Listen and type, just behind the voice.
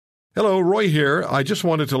Hello, Roy here. I just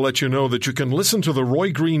wanted to let you know that you can listen to The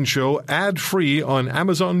Roy Green Show ad-free on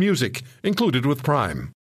Amazon Music, included with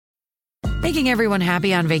Prime. Making everyone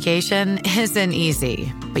happy on vacation isn't easy,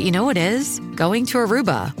 but you know what is? Going to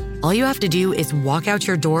Aruba. All you have to do is walk out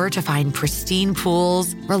your door to find pristine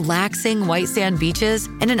pools, relaxing white sand beaches,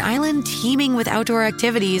 and an island teeming with outdoor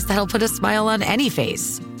activities that'll put a smile on any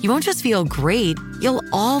face. You won't just feel great, you'll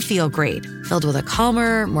all feel great, filled with a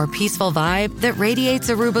calmer, more peaceful vibe that radiates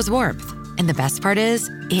Aruba's warmth. And the best part is,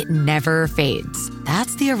 it never fades.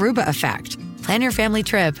 That's the Aruba effect. Plan your family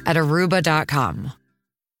trip at Aruba.com.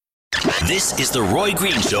 This is the Roy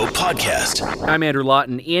Green Show podcast. I'm Andrew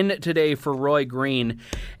Lawton, in today for Roy Green,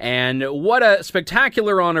 and what a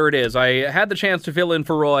spectacular honor it is. I had the chance to fill in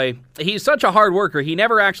for Roy. He's such a hard worker. He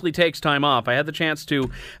never actually takes time off. I had the chance to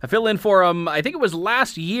fill in for him, I think it was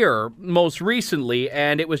last year, most recently,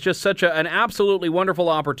 and it was just such an absolutely wonderful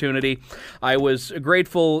opportunity. I was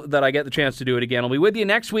grateful that I get the chance to do it again. I'll be with you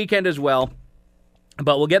next weekend as well.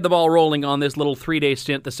 But we'll get the ball rolling on this little 3-day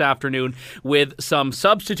stint this afternoon with some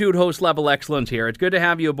substitute host level excellence here. It's good to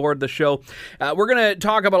have you aboard the show. We're going to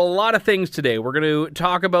talk about a lot of things today. We're going to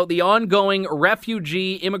talk about the ongoing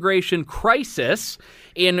refugee immigration crisis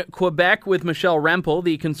in Quebec with Michelle Rempel,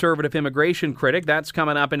 the conservative immigration critic. That's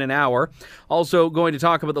coming up in an hour. Also going to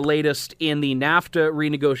talk about the latest in the NAFTA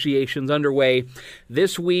renegotiations underway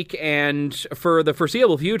this week and for the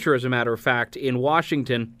foreseeable future, as a matter of fact, in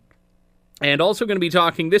Washington. And also going to be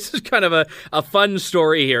talking, this is kind of a fun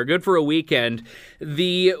story here, good for a weekend.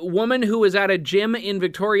 The woman who was at a gym in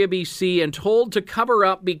Victoria, BC, and told to cover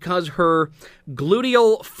up because her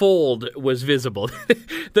gluteal fold was visible.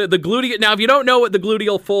 the gluteal. Now, if you don't know what the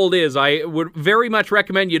gluteal fold is, I would very much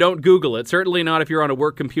recommend you don't Google it. Certainly not if you're on a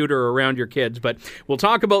work computer or around your kids. But we'll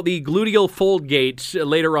talk about the gluteal fold gate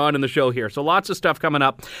later on in the show here. So lots of stuff coming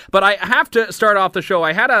up. But I have to start off the show.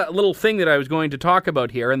 I had a little thing that I was going to talk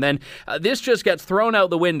about here, and then this just gets thrown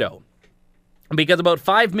out the window. Because about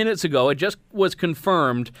 5 minutes ago, it just was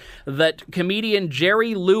confirmed that comedian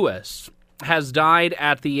Jerry Lewis has died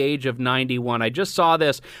at the age of 91. I just saw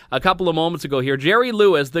this a couple of moments ago here. Jerry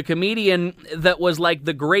Lewis, the comedian that was like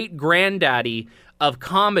the great granddaddy of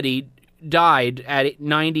comedy, died at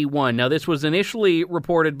 91. Now, this was initially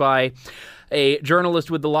reported by a journalist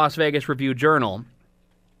with the Las Vegas Review-Journal,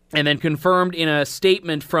 and then confirmed in a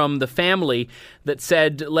statement from the family that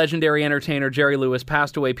said legendary entertainer Jerry Lewis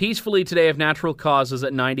passed away peacefully today of natural causes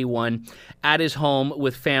at 91 at his home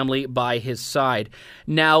with family by his side.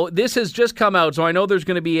 Now, this has just come out, so I know there's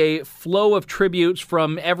going to be a flow of tributes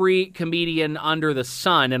from every comedian under the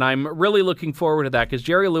sun, and I'm really looking forward to that because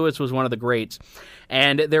Jerry Lewis was one of the greats.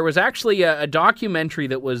 And there was actually a documentary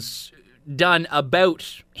that was done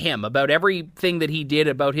about him, about everything that he did,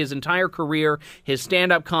 about his entire career, his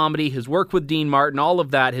stand-up comedy, his work with Dean Martin, all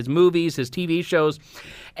of that, his movies, his TV shows.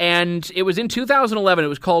 And it was in 2011. It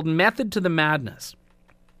was called Method to the Madness.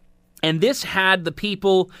 And this had the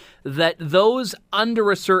people that those under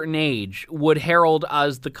a certain age would herald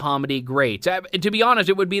as the comedy greats. To be honest,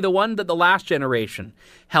 it would be the one that the last generation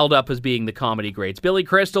held up as being the comedy greats. Billy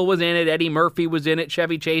Crystal was in it, Eddie Murphy was in it,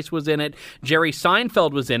 Chevy Chase was in it, Jerry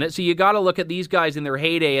Seinfeld was in it. So you got to look at these guys in their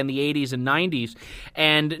heyday in the 80s and 90s.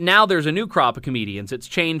 And now there's a new crop of comedians. It's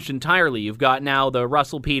changed entirely. You've got now the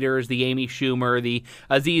Russell Peters, the Amy Schumer, the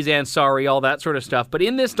Aziz Ansari, all that sort of stuff. But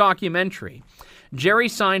in this documentary, Jerry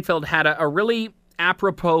Seinfeld had a really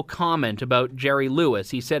apropos comment about Jerry Lewis.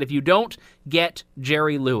 He said, if you don't get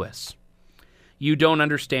Jerry Lewis, you don't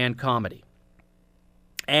understand comedy.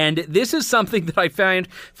 And this is something that I find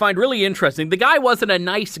really interesting. The guy wasn't a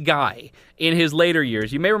nice guy in his later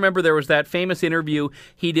years. You may remember there was that famous interview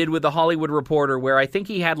he did with the Hollywood Reporter where I think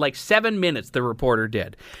he had like 7 minutes, the reporter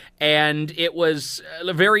did. And it was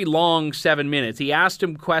a very long 7 minutes. He asked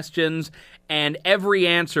him questions, and every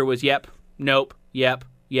answer was yep, nope, yep,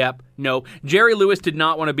 no. Jerry Lewis did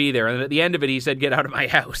not want to be there. And at the end of it, he said, get out of my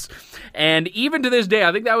house. And even to this day,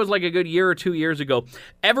 I think that was like a good year or 2 years ago,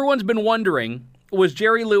 everyone's been wondering, was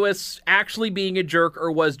Jerry Lewis actually being a jerk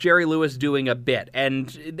or was Jerry Lewis doing a bit?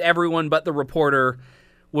 And everyone but the reporter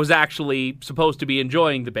was actually supposed to be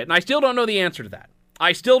enjoying the bit. And I still don't know the answer to that.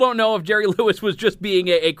 I still don't know if Jerry Lewis was just being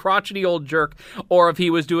a crotchety old jerk or if he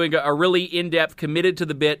was doing a really in-depth, committed to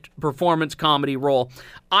the bit performance comedy role.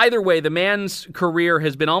 Either way, the man's career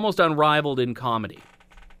has been almost unrivaled in comedy.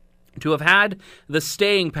 To have had the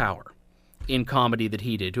staying power in comedy that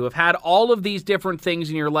he did, to have had all of these different things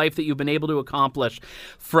in your life that you've been able to accomplish,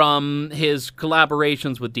 from his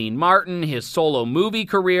collaborations with Dean Martin, his solo movie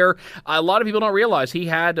career. A lot of people don't realize he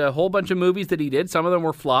had a whole bunch of movies that he did. Some of them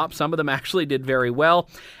were flops. Some of them actually did very well.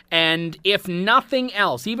 And if nothing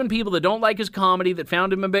else, even people that don't like his comedy, that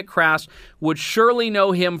found him a bit crass, would surely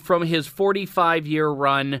know him from his 45-year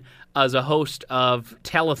run as a host of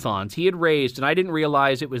telethons. He had raised, and I didn't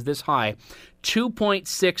realize it was this high,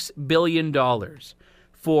 $2.6 billion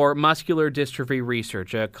for muscular dystrophy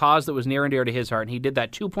research, a cause that was near and dear to his heart. And he did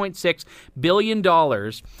that $2.6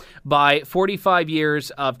 billion by 45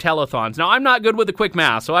 years of telethons. Now, I'm not good with the quick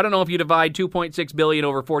math, so I don't know if you divide $2.6 billion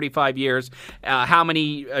over 45 years, how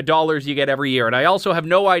many dollars you get every year. And I also have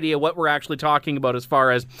no idea what we're actually talking about as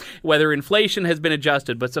far as whether inflation has been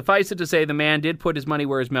adjusted. But suffice it to say, the man did put his money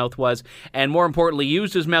where his mouth was, and more importantly,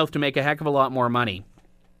 used his mouth to make a heck of a lot more money.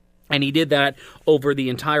 And he did that over the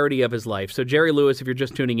entirety of his life. So Jerry Lewis, if you're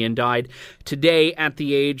just tuning in, died today at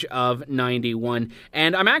the age of 91.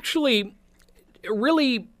 And I'm actually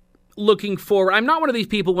really looking forward. I'm not one of these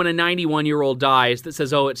people when a 91-year-old dies that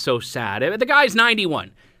says, oh, it's so sad. The guy's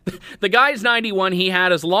 91. The guy's 91. He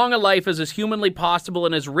had as long a life as is humanly possible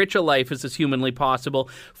and as rich a life as is humanly possible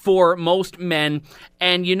for most men.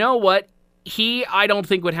 And you know what? I don't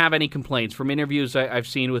think would have any complaints from interviews I've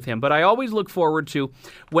seen with him. But I always look forward to,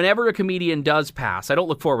 whenever a comedian does pass, I don't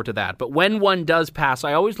look forward to that, but when one does pass,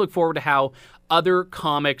 I always look forward to how other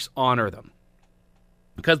comics honor them.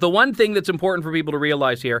 Because the one thing that's important for people to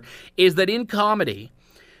realize here is that in comedy,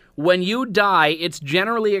 when you die, it's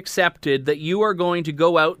generally accepted that you are going to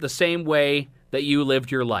go out the same way that you lived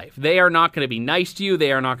your life. They are not going to be nice to you.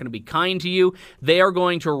 They are not going to be kind to you. They are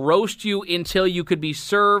going to roast you until you could be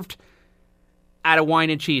served at a wine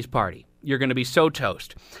and cheese party. You're going to be so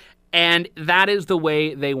toast. And that is the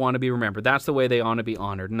way they want to be remembered. That's the way they want to be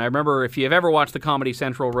honored. And I remember, if you've ever watched the Comedy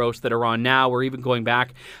Central roasts that are on now, or even going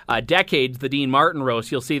back decades, the Dean Martin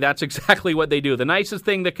roast, you'll see that's exactly what they do. The nicest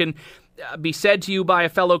thing that can be said to you by a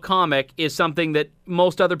fellow comic is something that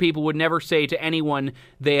most other people would never say to anyone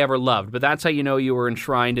they ever loved. But that's how you know you were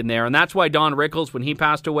enshrined in there. And that's why Don Rickles, when he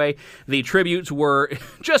passed away, the tributes were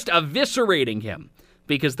just eviscerating him,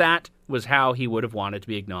 because that was how he would have wanted to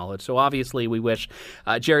be acknowledged. So obviously we wish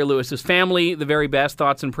Jerry Lewis's family the very best.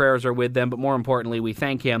 Thoughts and prayers are with them. But more importantly, we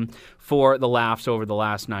thank him for the laughs over the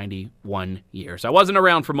last 91 years. I wasn't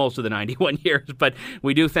around for most of the 91 years, but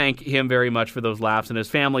we do thank him very much for those laughs, and his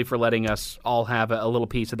family for letting us all have a little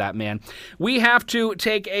piece of that man. We have to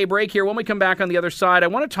take a break here. When we come back on the other side, I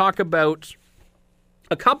want to talk about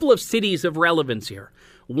a couple of cities of relevance here.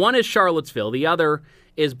 One is Charlottesville. The other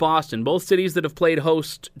is Boston. Both cities that have played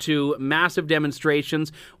host to massive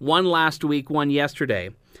demonstrations, one last week, one yesterday.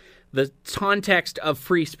 The context of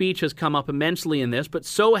free speech has come up immensely in this, but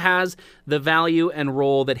so has the value and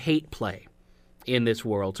role that hate play in this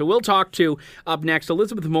world. So we'll talk to, up next,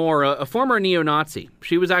 Elizabeth Moore, a former neo-Nazi.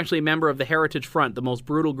 She was actually a member of the Heritage Front, the most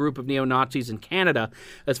brutal group of neo-Nazis in Canada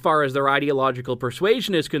as far as their ideological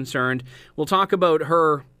persuasion is concerned. We'll talk about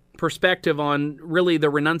her perspective on really the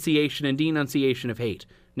renunciation and denunciation of hate,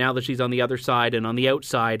 now that she's on the other side and on the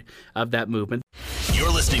outside of that movement.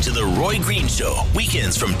 You're listening to The Roy Green Show,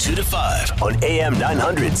 weekends from 2 to 5 on AM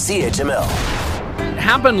 900 CHML. What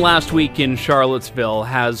happened last week in Charlottesville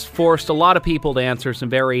has forced a lot of people to answer some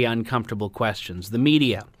very uncomfortable questions. The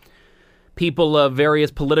media, people of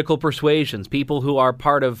various political persuasions, people who are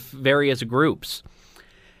part of various groups.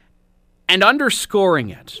 And underscoring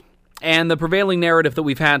it, and the prevailing narrative that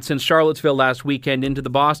we've had since Charlottesville last weekend into the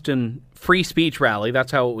Boston free speech rally,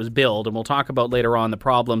 that's how it was billed, and we'll talk about later on the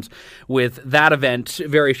problems with that event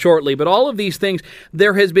very shortly. But all of these things,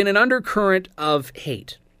 there has been an undercurrent of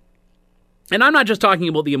hate. And I'm not just talking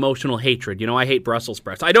about the emotional hatred. You know, I hate Brussels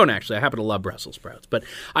sprouts. I don't actually. I happen to love Brussels sprouts. But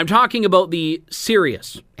I'm talking about the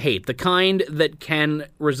serious hate, the kind that can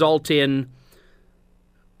result in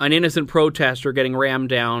an innocent protester getting rammed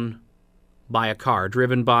down by a car,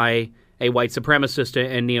 driven by a white supremacist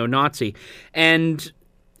and neo-Nazi. And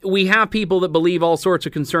we have people that believe all sorts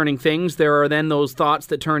of concerning things. There are then those thoughts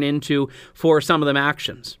that turn into, for some of them,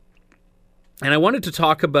 actions. And I wanted to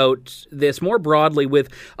talk about this more broadly with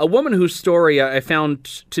a woman whose story I found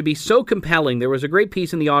to be so compelling. There was a great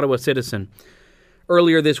piece in the Ottawa Citizen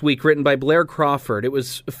earlier this week written by Blair Crawford. It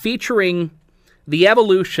was featuring the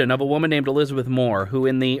evolution of a woman named Elizabeth Moore, who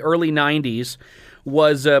in the early 90s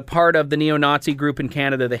was part of the neo-Nazi group in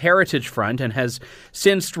Canada, the Heritage Front, and has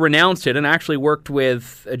since renounced it and actually worked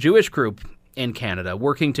with a Jewish group in Canada,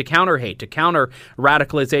 working to counter hate, to counter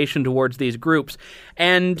radicalization towards these groups.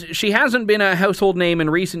 And she hasn't been a household name in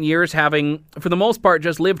recent years, having, for the most part,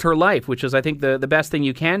 just lived her life, which is, I think, the best thing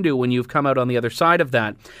you can do when you've come out on the other side of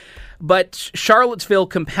that. But Charlottesville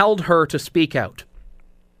compelled her to speak out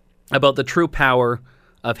about the true power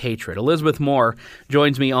of hatred. Elizabeth Moore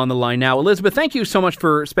joins me on the line now. Elizabeth, thank you so much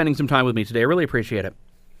for spending some time with me today. I really appreciate it.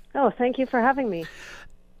 Oh, thank you for having me.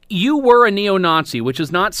 You were a neo-Nazi, which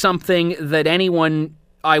is not something that anyone,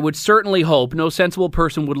 I would certainly hope, no sensible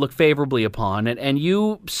person would look favorably upon. And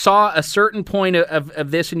you saw a certain point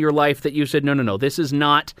of this in your life that you said, no, this is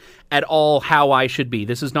not at all how I should be.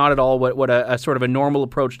 This is not at all what a sort of a normal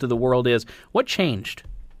approach to the world is. What changed?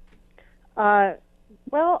 Well,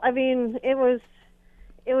 I mean, it was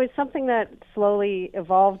something that slowly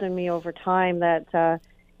evolved in me over time that,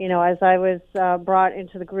 as I was brought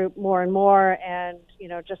into the group more and more and,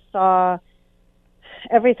 just saw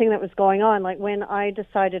everything that was going on. Like when I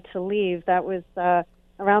decided to leave, that was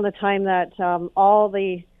around the time that all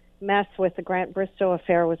the mess with the Grant Bristow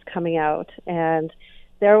affair was coming out. And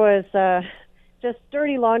there was just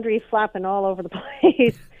dirty laundry flapping all over the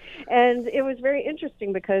place. And it was very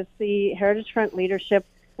interesting because the Heritage Front leadership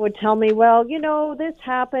would tell me, well, this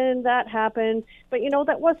happened, that happened, but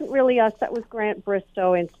that wasn't really us. That was Grant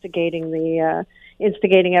Bristow instigating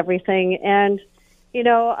everything. And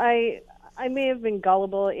I may have been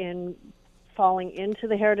gullible in falling into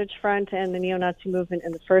the Heritage Front and the neo-Nazi movement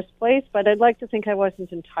in the first place, but I'd like to think I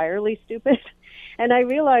wasn't entirely stupid. And I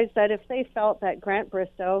realized that if they felt that Grant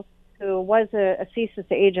Bristow, who was a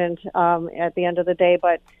CSIS agent at the end of the day,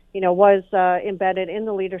 but was embedded in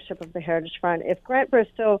the leadership of the Heritage Front, if Grant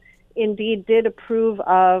Bristow indeed did approve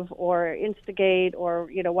of or instigate or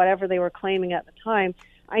whatever they were claiming at the time,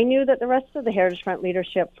 I knew that the rest of the Heritage Front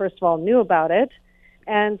leadership, first of all, knew about it,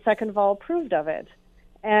 and second of all, approved of it.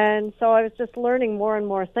 And so I was just learning more and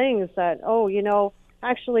more things that,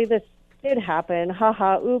 actually this did happen,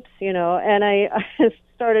 haha, oops, and I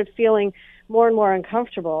started feeling more and more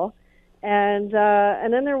uncomfortable. And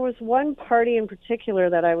then there was one party in particular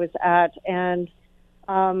that I was at, and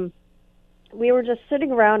we were just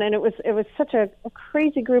sitting around, and it was such a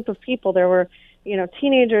crazy group of people. There were,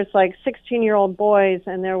 teenagers, like 16-year-old boys,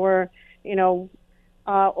 and there were,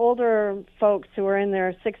 older folks who were in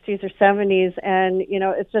their 60s or 70s, and,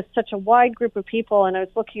 it's just such a wide group of people, and I was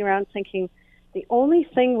looking around thinking, the only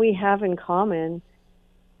thing we have in common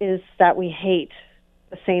is that we hate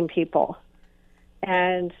the same people.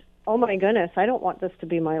 And oh my goodness, I don't want this to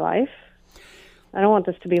be my life. I don't want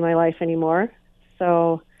this to be my life anymore.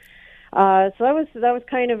 So that was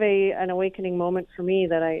kind of an awakening moment for me,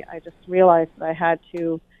 that I just realized that I had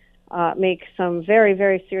to make some very,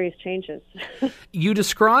 very serious changes. You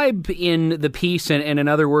describe in the piece and in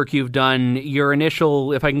other work you've done your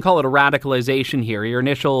initial, if I can call it a radicalization here, your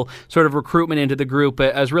initial sort of recruitment into the group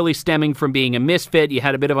as really stemming from being a misfit. You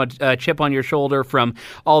had a bit of a chip on your shoulder from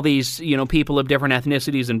all these, people of different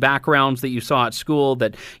ethnicities and backgrounds that you saw at school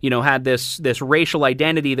that, had this racial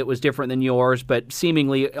identity that was different than yours, but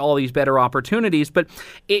seemingly all these better opportunities. But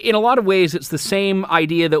in a lot of ways, it's the same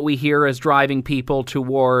idea that we hear as driving people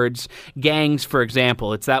towards gangs, for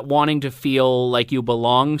example. It's that wanting to feel like you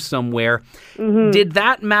belong somewhere. Mm-hmm. Did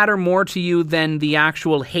that matter more to you than the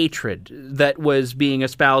actual hatred that was being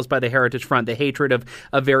espoused by the Heritage Front, the hatred of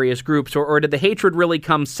various groups, or did the hatred really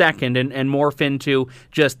come second and morph into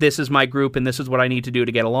just, this is my group and this is what I need to do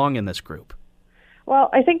to get along in this group?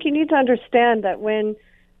 Well, I think you need to understand that when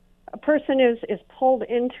a person is pulled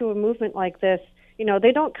into a movement like this,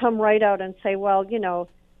 they don't come right out and say, well,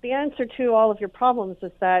 the answer to all of your problems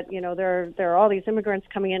is that, there are all these immigrants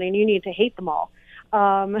coming in and you need to hate them all.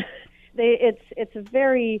 It's a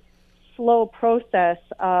very slow process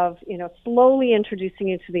of, slowly introducing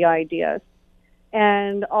you to the ideas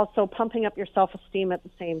and also pumping up your self-esteem at the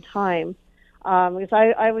same time. Because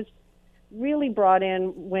I was really brought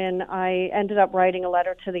in when I ended up writing a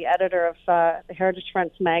letter to the editor of the Heritage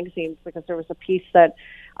Front's magazines, because there was a piece that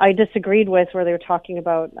I disagreed with where they were talking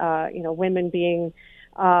about, women being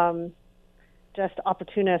just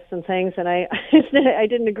opportunists and things, and I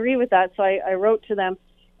didn't agree with that, so I wrote to them,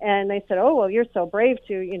 and they said, oh, well, you're so brave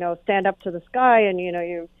to, stand up to this guy, and,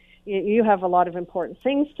 you have a lot of important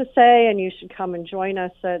things to say, and you should come and join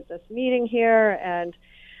us at this meeting here, and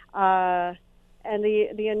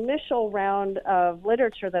the initial round of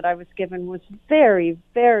literature that I was given was very,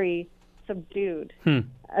 very subdued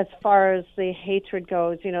as far as the hatred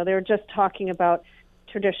goes. They were just talking about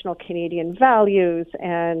traditional Canadian values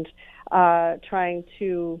and trying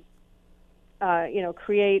to,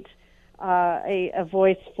 create a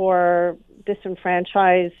voice for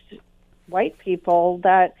disenfranchised white people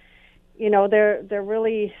that, they're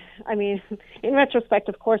really, I mean, in retrospect,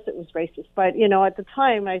 of course it was racist, but, at the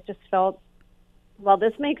time I just felt, well,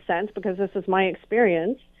 this makes sense because this is my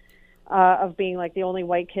experience of being like the only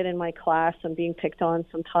white kid in my class and being picked on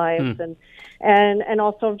sometimes, and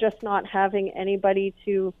also just not having anybody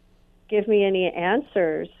to give me any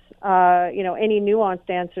answers, any nuanced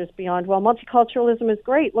answers beyond, well, multiculturalism is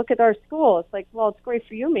great. Look at our school. It's like, well, it's great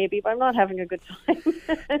for you maybe, but I'm not having a good time.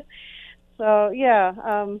 So,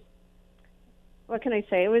 yeah, what can I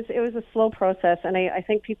say? It was a slow process, and I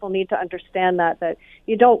think people need to understand that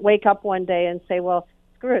you don't wake up one day and say, well,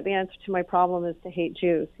 screw it, the answer to my problem is to hate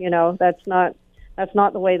Jews. That's not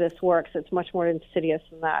the way this works. It's much more insidious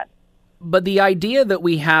than that. But the idea that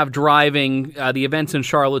we have driving the events in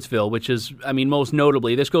Charlottesville, which is, I mean, most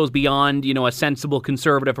notably, this goes beyond, a sensible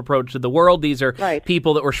conservative approach to the world. These are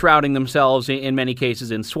people that were shrouding themselves in many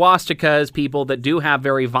cases in swastikas, people that do have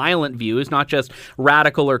very violent views, not just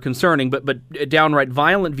radical or concerning, but downright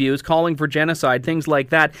violent views, calling for genocide, things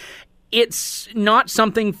like that. It's not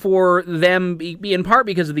something for them, in part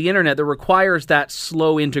because of the internet, that requires that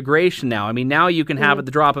slow integration now. I mean, now you can have at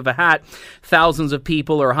the drop of a hat thousands of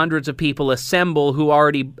people or hundreds of people assemble who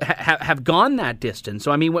already have gone that distance.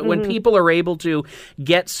 So, I mean, when people are able to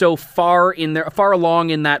get so far along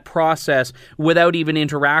in that process without even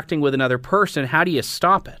interacting with another person, how do you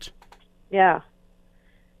stop it? Yeah.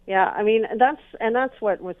 I mean, that's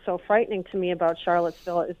what was so frightening to me about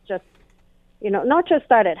Charlottesville is just, not just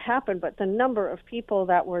that it happened, but the number of people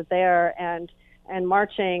that were there and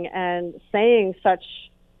marching and saying such,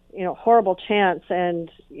 horrible chants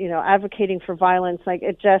and, advocating for violence. Like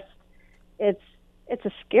it's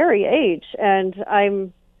a scary age. And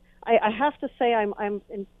I have to say I'm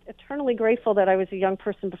eternally grateful that I was a young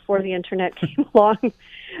person before the internet came along.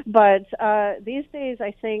 But these days,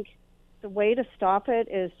 I think the way to stop it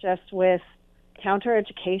is just with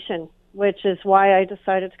counter-education, which is why I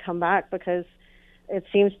decided to come back, because it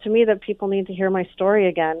seems to me that people need to hear my story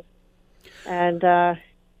again. And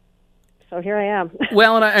so here I am.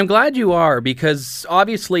 Well, and I'm glad you are, because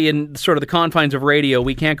obviously in sort of the confines of radio,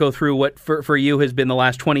 we can't go through what for you has been the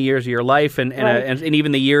last 20 years of your life and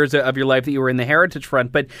even the years of your life that you were in the Heritage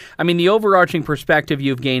Front. But, I mean, the overarching perspective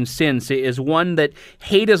you've gained since is one that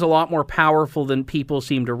hate is a lot more powerful than people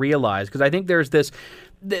seem to realize, because I think there's this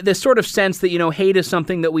sort of sense that, hate is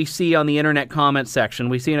something that we see on the internet comment section.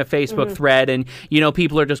 We see in a Facebook thread, and,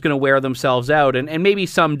 people are just going to wear themselves out. And maybe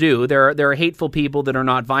some do. There are hateful people that are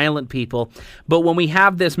not violent people. But when we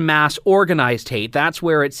have this mass organized hate, that's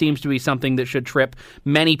where it seems to be something that should trip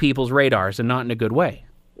many people's radars, and not in a good way.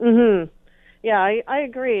 Yeah, I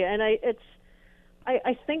agree. And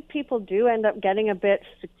I think people do end up getting a bit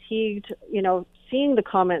fatigued, seeing the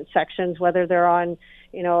comment sections, whether they're on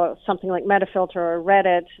something like Metafilter or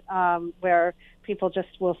Reddit, where people just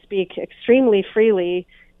will speak extremely freely,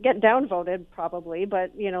 get downvoted probably,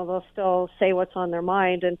 but, they'll still say what's on their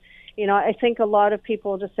mind. And, I think a lot of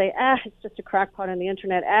people just say, it's just a crackpot on the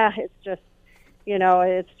internet. It's just,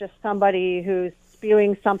 it's just somebody who's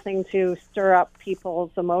spewing something to stir up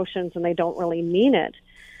people's emotions, and they don't really mean it.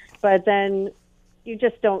 But then you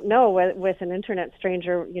just don't know with an internet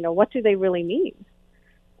stranger, what do they really mean?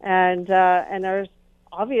 And there's,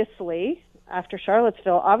 obviously, after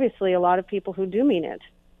Charlottesville, a lot of people who do mean it.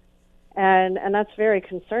 And that's very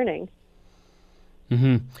concerning.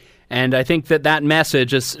 And I think that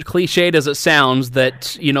message, as cliched as it sounds,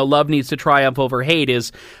 that, love needs to triumph over hate,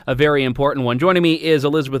 is a very important one. Joining me is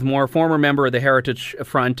Elizabeth Moore, former member of the Heritage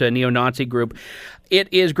Front, a neo-Nazi group. It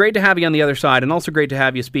is great to have you on the other side, and also great to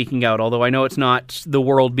have you speaking out, although I know it's not the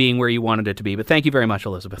world being where you wanted it to be. But thank you very much,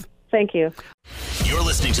 Elizabeth. Thank you. You're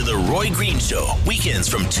listening to The Roy Green Show, weekends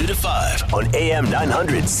from 2 to 5 on AM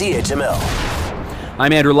 900 CHML.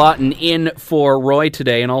 I'm Andrew Lawton, in for Roy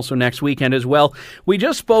today and also next weekend as well. We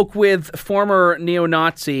just spoke with former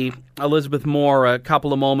neo-Nazi Elizabeth Moore a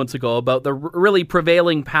couple of moments ago about the really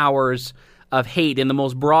prevailing powers of hate in the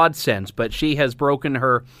most broad sense, but she has broken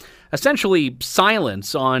her essentially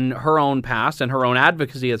silence on her own past and her own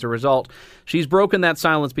advocacy as a result. She's broken that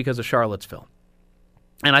silence because of Charlottesville.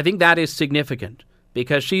 And I think that is significant,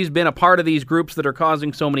 because she's been a part of these groups that are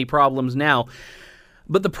causing so many problems now.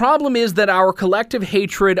 But the problem is that our collective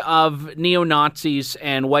hatred of neo-Nazis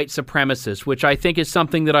and white supremacists, which I think is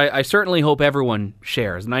something that I certainly hope everyone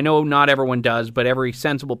shares, and I know not everyone does, but every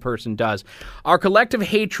sensible person does, our collective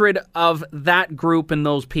hatred of that group and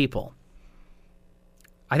those people,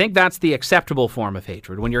 I think that's the acceptable form of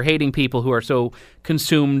hatred, when you're hating people who are so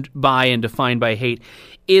consumed by and defined by hate,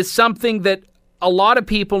 is something that a lot of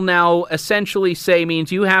people now essentially say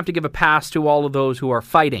means you have to give a pass to all of those who are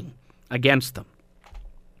fighting against them.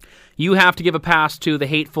 You have to give a pass to the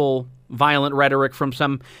hateful violent rhetoric from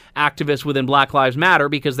some activists within Black Lives Matter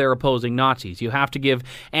because they're opposing Nazis. You have to give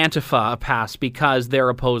Antifa a pass because they're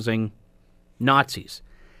opposing Nazis.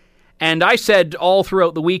 And I said all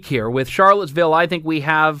throughout the week here, with Charlottesville, I think we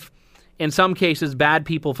have, in some cases, bad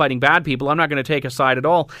people fighting bad people. I'm not going to take a side at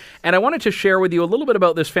all. And I wanted to share with you a little bit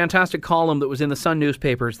about this fantastic column that was in the Sun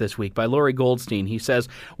newspapers this week by Laurie Goldstein. He says,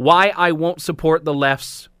 "Why I Won't Support the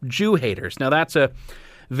Left's Jew Haters." Now, that's a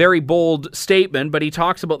very bold statement, but he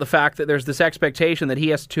talks about the fact that there's this expectation that he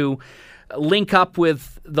has to link up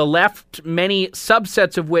with the left, many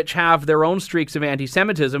subsets of which have their own streaks of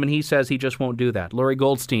anti-Semitism, and he says he just won't do that. Laurie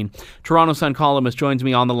Goldstein, Toronto Sun columnist, joins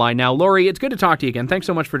me on the line now. Laurie, it's good to talk to you again. Thanks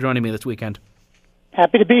so much for joining me this weekend.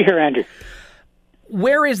 Happy to be here, Andrew.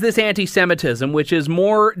 Where is this anti-Semitism, which is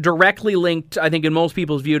more directly linked, I think, in most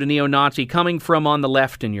people's view, to neo-Nazi, coming from on the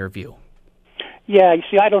left, in your view? Yeah, you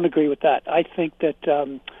see, I don't agree with that. I think that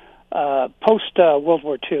post-World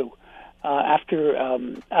War II, after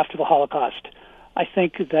the Holocaust, I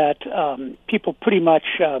think that people pretty much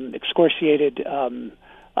excoriated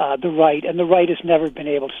the right, and the right has never been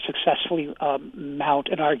able to successfully mount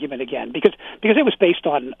an argument again because it was based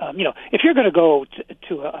on if you're going to go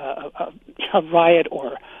to a riot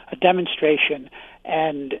or a demonstration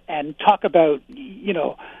and talk about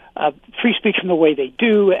free speech in the way they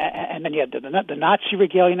do, and then you have the Nazi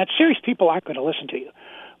regalia, and that serious people aren't going to listen to you.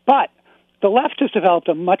 But the left has developed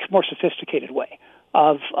a much more sophisticated way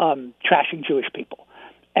of trashing Jewish people.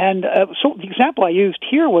 And so the example I used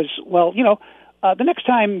here was, the next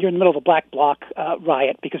time you're in the middle of a black bloc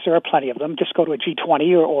riot, because there are plenty of them, just go to a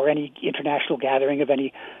G20 or any international gathering of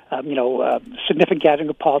any, significant gathering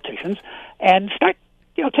of politicians, and start,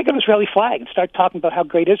 take an Israeli flag and start talking about how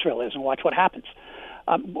great Israel is and watch what happens.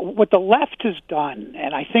 What the left has done,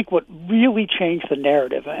 and I think what really changed the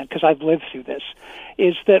narrative, because I've lived through this,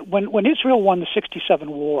 is that when Israel won the '67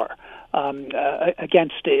 war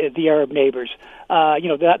against the Arab neighbors,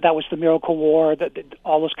 that was the miracle war,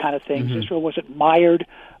 all those kind of things. Mm-hmm. Israel was admired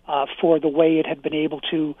for the way it had been able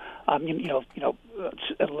to,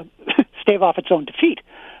 stave off its own defeat.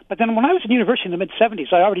 But then when I was in university in the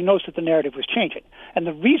mid-'70s, I already noticed that the narrative was changing. And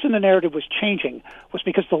the reason the narrative was changing was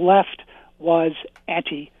because the left was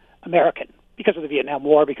anti-American because of the Vietnam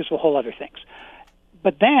War, because of a whole other things.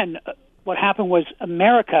 But then what happened was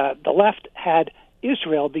America, the left, had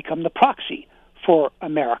Israel become the proxy for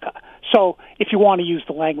America. So if you want to use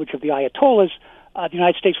the language of the Ayatollahs, the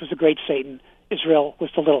United States was the great Satan, Israel was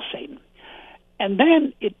the little Satan. And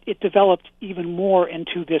then it developed even more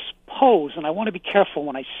into this pose, and I want to be careful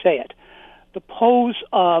when I say it, the pose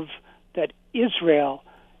of that Israel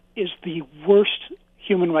is the worst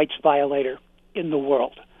human rights violator in the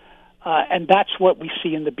world. And that's what we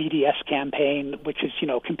see in the BDS campaign, which is,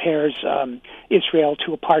 compares Israel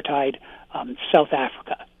to apartheid South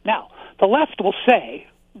Africa. Now, the left will say,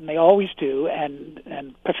 and they always do,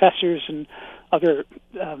 and professors and other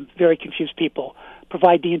very confused people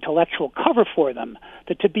provide the intellectual cover for them,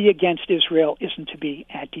 that to be against Israel isn't to be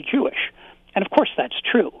anti-Jewish. And of course that's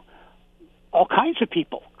true. All kinds of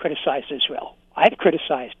people criticize Israel. I've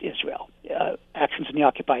criticized Israel, actions in the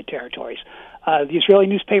occupied territories. The Israeli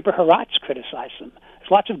newspaper Haaretz criticized them. There's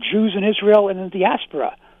lots of Jews in Israel and in the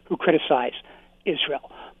diaspora who criticize Israel.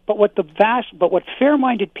 But what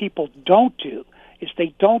fair-minded people don't do is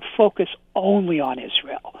they don't focus only on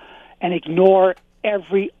Israel and ignore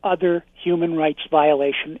every other human rights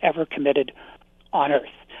violation ever committed on earth.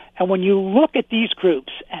 And when you look at these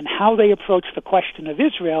groups and how they approach the question of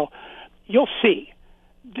Israel, you'll see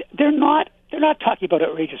they're not talking about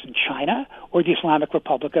outrages in China or the Islamic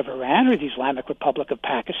Republic of Iran or the Islamic Republic of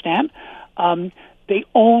Pakistan. They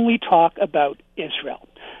only talk about Israel.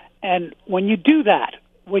 And when you do that,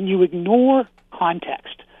 when you ignore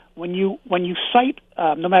context, when you cite,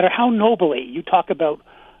 no matter how nobly you talk about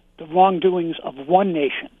the wrongdoings of one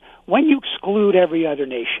nation, when you exclude every other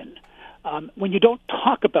nation, when you don't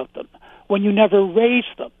talk about them, when you never raise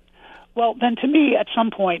them, well, then to me, at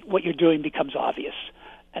some point, what you're doing becomes obvious.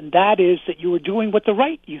 And that is that you are doing what the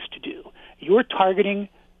right used to do. You're targeting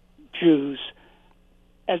Jews.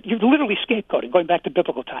 You're literally scapegoating, going back to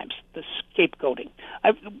biblical times, the scapegoating.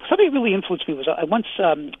 Something that really influenced me was I once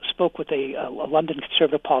spoke with a London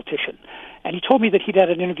conservative politician, and he told me that he'd had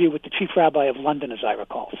an interview with the chief rabbi of London, as I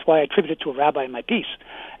recall. That's why I attribute it to a rabbi in my piece.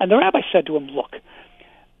 And the rabbi said to him, look,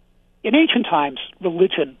 in ancient times,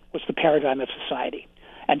 religion was the paradigm of society.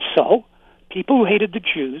 And so people who hated the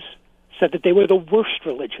Jews said that they were the worst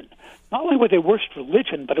religion. Not only were they worst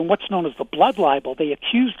religion, but in what's known as the blood libel, they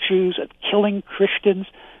accused Jews of killing Christians,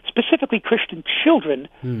 specifically Christian children,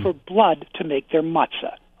 for blood to make their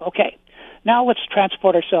matzah. Okay, now let's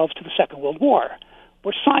transport ourselves to the Second World War.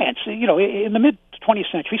 were science. You know, in the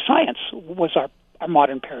mid-20th century, science was our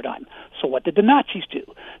modern paradigm. So what did the Nazis do?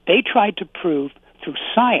 They tried to prove through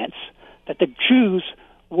science that the Jews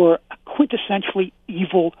were a quintessentially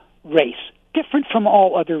evil race, different from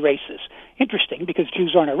all other races. Interesting, because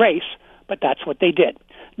Jews aren't a race, but that's what they did.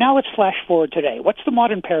 Now let's flash forward today. What's the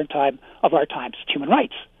modern paradigm of our times? It's human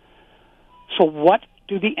rights. So what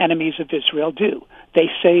do the enemies of Israel do? They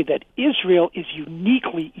say that Israel is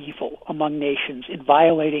uniquely evil among nations in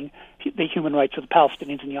violating the human rights of the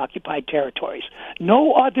Palestinians in the occupied territories.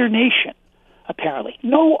 No other nation, apparently,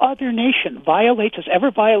 no other nation has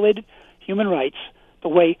ever violated human rights the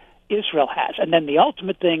way Israel has. And then the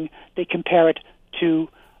ultimate thing, they compare it to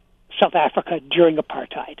South Africa during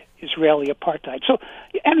apartheid, Israeli apartheid. So,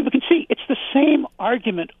 and we can see it's the same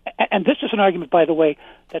argument, and this is an argument, by the way,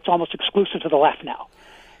 that's almost exclusive to the left now.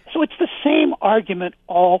 So it's the same argument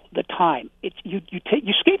all the time. It's you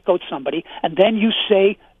scapegoat somebody, and then you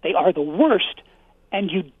say they are the worst, and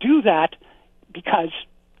you do that because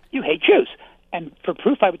you hate Jews. And for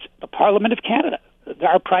proof, I would say the Parliament of Canada,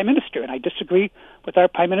 our Prime Minister, and I disagree with our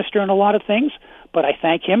Prime Minister on a lot of things, but I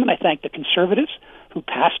thank him and I thank the Conservatives who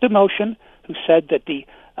passed a motion who said that the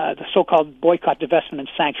so-called boycott, divestment, and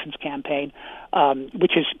sanctions campaign,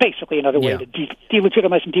 which is basically another way to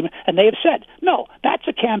delegitimize and demonize, and they have said, no, that's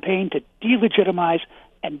a campaign to delegitimize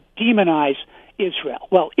and demonize Israel.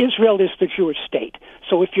 Well, Israel is the Jewish state,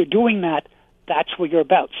 so if you're doing that, that's what you're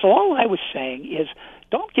about. So all I was saying is,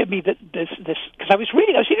 don't give me this, because I was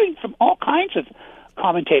reading from all kinds of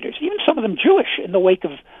commentators, even some of them Jewish, in the wake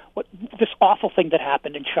of this awful thing that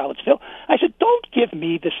happened in Charlottesville. I said, don't give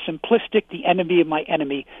me this simplistic, the enemy of my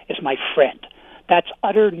enemy is my friend. That's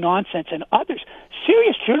utter nonsense. And others,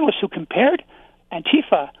 serious journalists who compared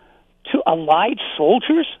Antifa to Allied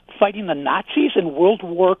soldiers fighting the Nazis in World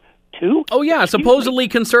War II. Oh, yeah. Supposedly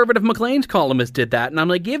conservative Maclean's columnist did that. And I'm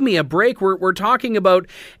like, give me a break. We're talking about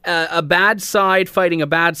a bad side fighting a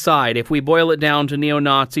bad side if we boil it down to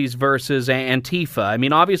neo-Nazis versus Antifa. I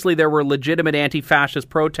mean, obviously there were legitimate anti-fascist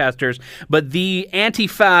protesters, but the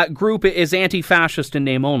Antifa group is anti-fascist in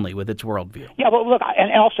name only with its worldview. Yeah, but look,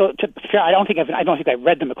 and also, I don't think I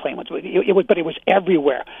read the Maclean ones, but it was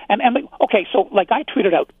everywhere. And okay, so like I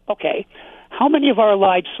tweeted out, okay, how many of our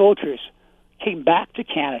Allied soldiers came back to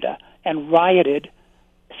Canada and rioted,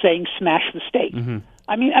 saying "smash the state"? Mm-hmm.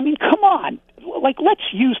 I mean, come on! Like, let's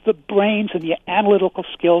use the brains and the analytical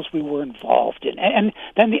skills we were involved in. And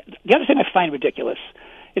then the other thing I find ridiculous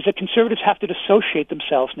is that conservatives have to dissociate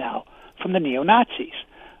themselves now from the neo-Nazis.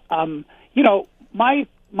 You know, my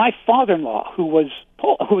father-in-law, who was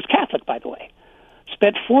Catholic, by the way,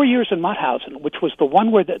 spent 4 years in Mauthausen, which was the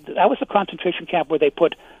one where that was the concentration camp where they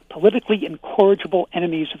put politically incorrigible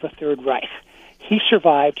enemies of the Third Reich. He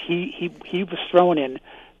survived. He was thrown in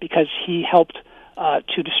because he helped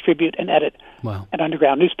to distribute and edit an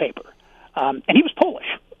underground newspaper, and he was Polish.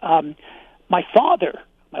 My father,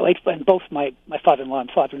 both my father-in-law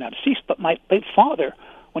and father are now deceased, but my late father,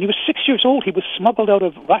 when he was 6 years old, he was smuggled out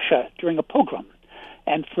of Russia during a pogrom.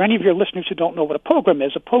 And for any of your listeners who don't know what a pogrom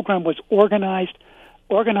was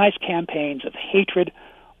organized campaigns of hatred,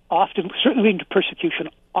 often certainly leading to persecution,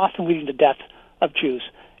 often leading to death of Jews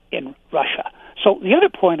in Russia. So the other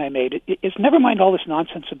point I made is never mind all this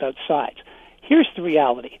nonsense about sides. Here's the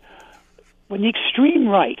reality. When the extreme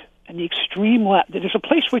right and the extreme left, there's a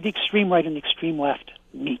place where the extreme right and the extreme left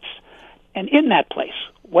meets. And in that place,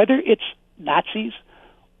 whether it's Nazis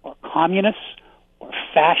or communists or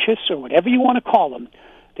fascists or whatever you want to call them,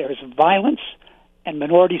 there is violence and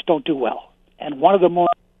minorities don't do well. And one of the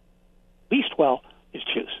least well is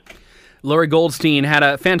Jews. Laurie Goldstein had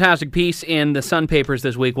a fantastic piece in the Sun Papers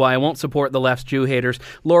this week, Why I Won't Support the Left's Jew Haters.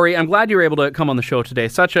 Laurie, I'm glad you were able to come on the show today.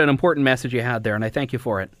 Such an important message you had there, and I thank you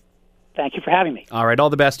for it. Thank you for having me. All right,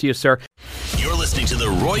 all the best to you, sir. You're listening to The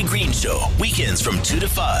Roy Green Show, weekends from 2 to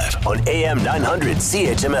 5 on AM 900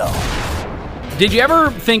 CHML. Did you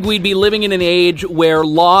ever think we'd be living in an age where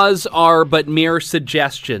laws are but mere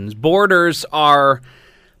suggestions? Borders are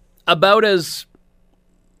about as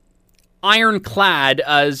ironclad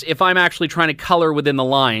as if I'm actually trying to color within the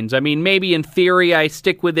lines. I mean, maybe in theory I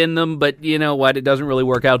stick within them, but you know what? It doesn't really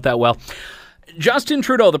work out that well. Justin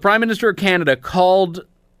Trudeau, the Prime Minister of Canada, called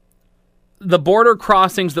the border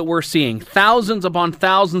crossings that we're seeing, thousands upon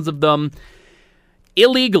thousands of them,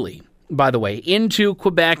 illegally, by the way, into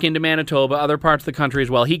Quebec, into Manitoba, other parts of the country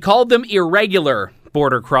as well. He called them irregular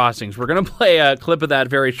border crossings. We're going to play a clip of that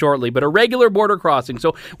very shortly, but irregular border crossings.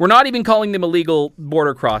 So we're not even calling them illegal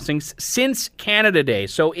border crossings since Canada Day.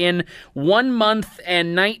 So in 1 month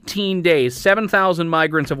and 19 days, 7,000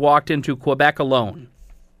 migrants have walked into Quebec alone.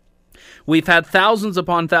 We've had thousands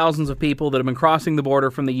upon thousands of people that have been crossing the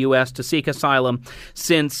border from the U.S. to seek asylum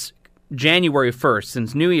since January 1st,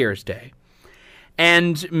 since New Year's Day.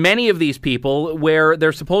 And many of these people, where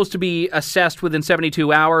they're supposed to be assessed within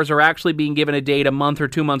 72 hours, are actually being given a date a month or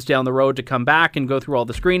 2 months down the road to come back and go through all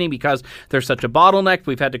the screening because there's such a bottleneck.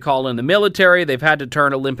 We've had to call in the military. They've had to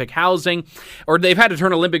turn Olympic housing, or they've had to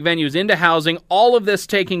turn Olympic venues into housing. All of this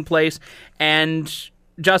taking place, and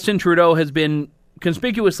Justin Trudeau has been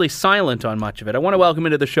conspicuously silent on much of it. I want to welcome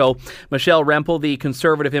into the show Michelle Rempel, the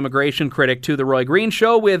conservative immigration critic to The Roy Green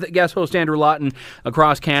Show, with guest host Andrew Lawton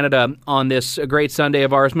across Canada on this great Sunday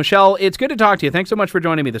of ours. Michelle, it's good to talk to you. Thanks so much for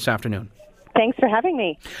joining me this afternoon. Thanks for having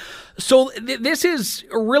me. So this is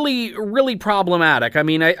really, really problematic. I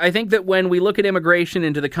mean, I think that when we look at immigration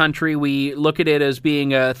into the country, we look at it as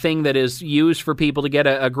being a thing that is used for people to get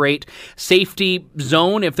a great safety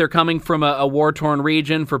zone if they're coming from a war-torn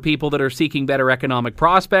region. For people that are seeking better economic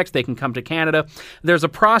prospects, they can come to Canada. There's a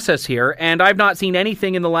process here, and I've not seen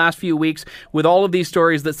anything in the last few weeks with all of these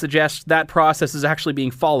stories that suggest that process is actually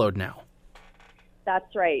being followed now.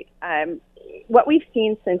 That's right. What we've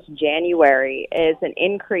seen since January is an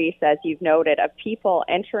increase, as you've noted, of people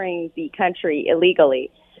entering the country illegally.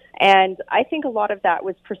 And I think a lot of that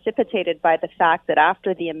was precipitated by the fact that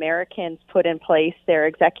after the Americans put in place their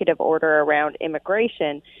executive order around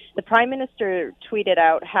immigration, the Prime Minister tweeted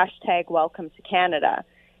out #Welcome to Canada.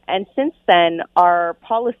 And since then, our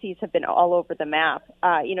policies have been all over the map.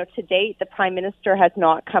 To date, the Prime Minister has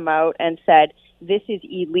not come out and said, this is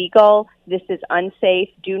illegal, this is unsafe,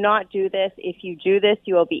 do not do this. If you do this,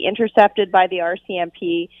 you will be intercepted by the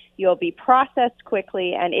RCMP, you will be processed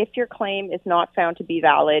quickly, and if your claim is not found to be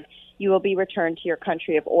valid, you will be returned to your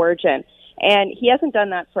country of origin. And he hasn't done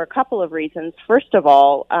that for a couple of reasons. First of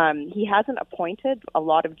all, he hasn't appointed a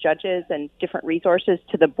lot of judges and different resources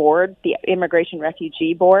to the board, the Immigration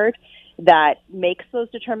Refugee Board, that makes those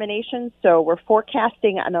determinations. So we're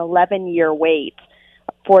forecasting an 11-year wait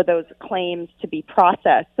for those claims to be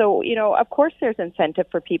processed. So, of course there's incentive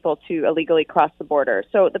for people to illegally cross the border.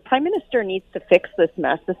 So the Prime Minister needs to fix this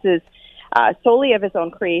mess. This is solely of his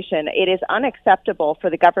own creation. It is unacceptable for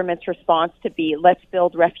the government's response to be, let's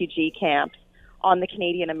build refugee camps on the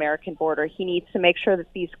Canadian-American border. He needs to make sure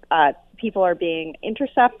that these people are being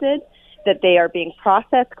intercepted, that they are being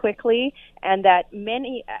processed quickly, and that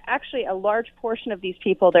a large portion of these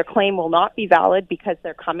people, their claim will not be valid because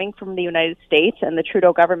they're coming from the United States, and the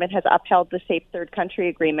Trudeau government has upheld the Safe Third Country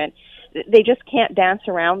Agreement. They just can't dance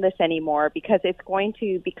around this anymore because it's going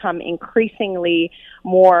to become increasingly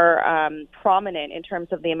more prominent in terms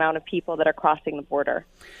of the amount of people that are crossing the border.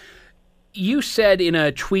 You said in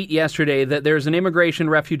a tweet yesterday that there's an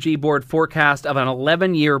Immigration Refugee Board forecast of an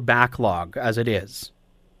 11-year backlog as it is.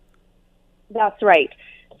 That's right.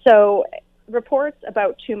 So reports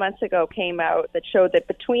about 2 months ago came out that showed that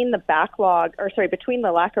between the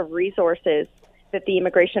lack of resources that the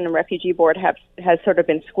Immigration and Refugee Board has sort of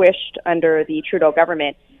been squished under the Trudeau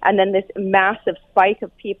government, and then this massive spike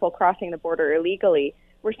of people crossing the border illegally,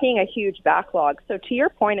 we're seeing a huge backlog. So to your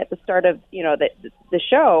point at the start of the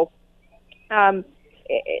show,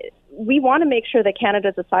 we want to make sure that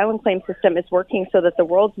Canada's asylum claim system is working so that the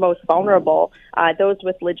world's most vulnerable, those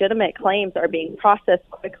with legitimate claims, are being processed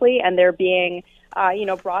quickly and they're being,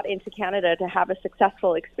 brought into Canada to have a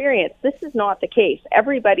successful experience. This is not the case.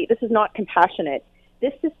 This is not compassionate.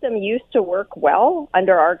 This system used to work well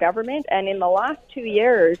under our government, and in the last 2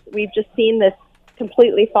 years, we've just seen this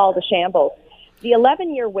completely fall to shambles. The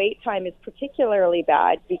 11-year wait time is particularly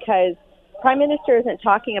bad because Prime Minister isn't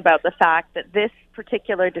talking about the fact that this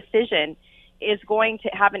particular decision is going to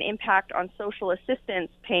have an impact on social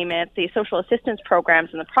assistance payments, the social assistance programs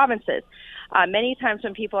in the provinces. Many times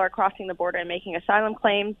when people are crossing the border and making asylum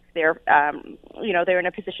claims, they're in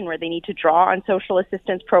a position where they need to draw on social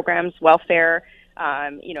assistance programs, welfare,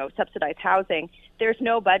 subsidized housing. There's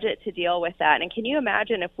no budget to deal with that. And can you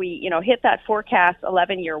imagine if we, hit that forecast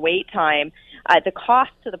 11-year wait time, the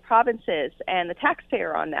cost to the provinces and the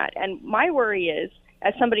taxpayer on that? And my worry is,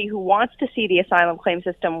 as somebody who wants to see the asylum claim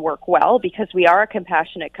system work well, because we are a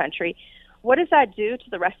compassionate country, what does that do to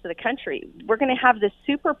the rest of the country? We're going to have this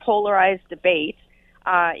super polarized debate.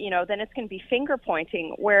 Then it's going to be finger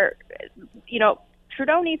pointing where,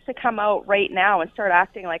 Trudeau needs to come out right now and start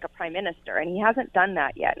acting like a prime minister, and he hasn't done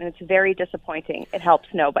that yet, and it's very disappointing. It helps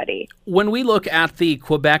nobody. When we look at the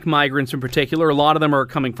Quebec migrants in particular, a lot of them are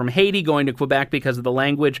coming from Haiti, going to Quebec because of the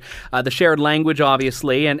language, the shared language,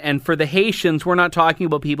 obviously, and for the Haitians, we're not talking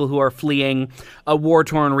about people who are fleeing a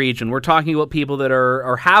war-torn region. We're talking about people that are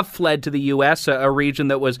or have fled to the U.S., a region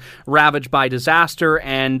that was ravaged by disaster,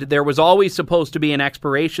 and there was always supposed to be an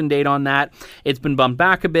expiration date on that. It's been bumped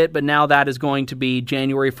back a bit, but now that is going to be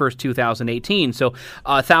January 1st, 2018. So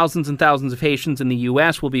thousands and thousands of Haitians in the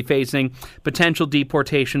U.S. will be facing potential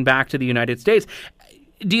deportation back to the United States.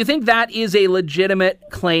 Do you think that is a legitimate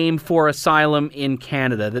claim for asylum in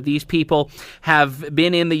Canada, that these people have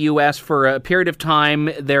been in the U.S. for a period of time,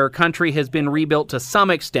 their country has been rebuilt to some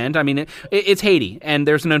extent? I mean, it's Haiti, and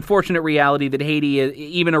there's an unfortunate reality that Haiti,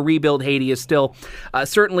 even a rebuilt Haiti, is still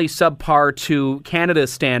certainly subpar to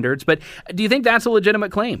Canada's standards. But do you think that's a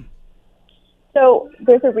legitimate claim? So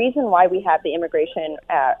there's a reason why we have the Immigration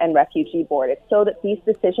and Refugee Board. It's so that these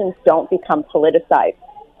decisions don't become politicized.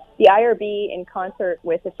 The IRB, in concert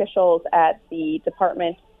with officials at the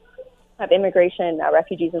Department of Immigration,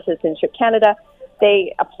 Refugees and Citizenship Canada,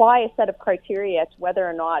 they apply a set of criteria to whether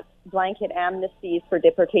or not blanket amnesties for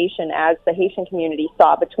deportation, as the Haitian community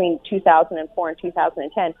saw between 2004 and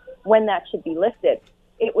 2010, when that should be lifted.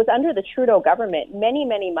 It was under the Trudeau government many,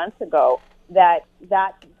 many months ago that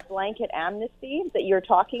blanket amnesty that you're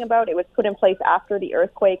talking about, it was put in place after the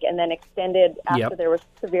earthquake and then extended after there was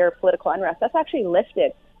severe political unrest. That's actually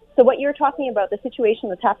lifted. So what you're talking about, the situation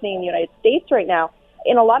that's happening in the United States right now,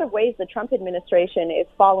 in a lot of ways, the Trump administration is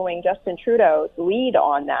following Justin Trudeau's lead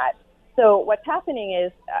on that. So what's happening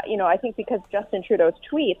is, I think because Justin Trudeau's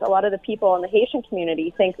tweets, a lot of the people in the Haitian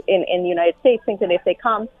community think in the United States think that if they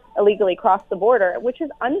come illegally across the border, which is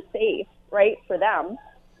unsafe, right, for them,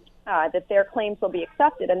 that their claims will be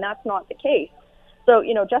accepted, and that's not the case. So,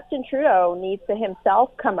 Justin Trudeau needs to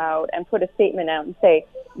himself come out and put a statement out and say,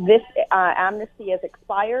 this amnesty has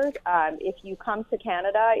expired. If you come to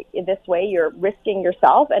Canada in this way, you're risking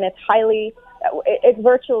yourself, and it's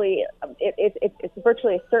virtually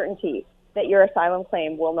a certainty that your asylum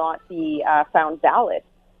claim will not be found valid.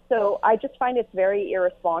 So I just find it's very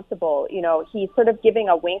irresponsible. He's sort of giving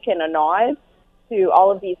a wink and a nod to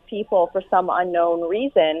all of these people for some unknown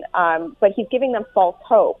reason, but he's giving them false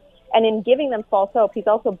hope. And in giving them false hope, he's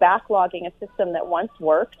also backlogging a system that once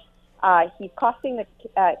worked. He's costing the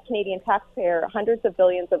Canadian taxpayer hundreds of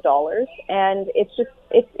billions of dollars, and it's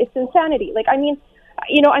insanity.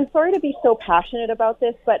 I'm sorry to be so passionate about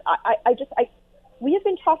this, but we have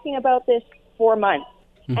been talking about this for months.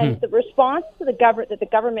 Mm-hmm. And the response to the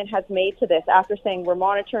government has made to this, after saying we're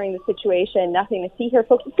monitoring the situation, nothing to see here,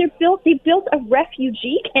 folks, they built a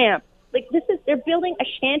refugee camp. They're building a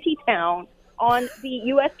shanty town on the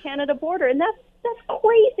U.S.-Canada border, and that's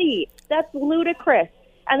crazy. That's ludicrous.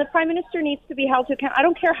 And the Prime Minister needs to be held to account. I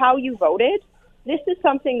don't care how you voted. This is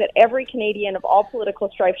something that every Canadian of all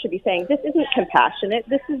political stripe should be saying, this isn't compassionate.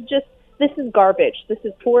 This is garbage. This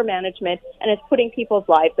is poor management, and it's putting people's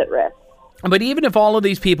lives at risk. But even if all of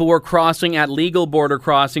these people were crossing at legal border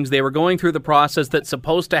crossings, they were going through the process that's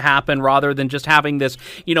supposed to happen rather than just having this,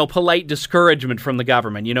 polite discouragement from the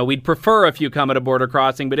government. We'd prefer if you come at a border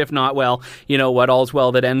crossing, but if not, well, all's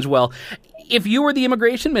well that ends well. If you were the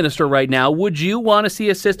immigration minister right now, would you want to see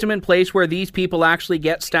a system in place where these people actually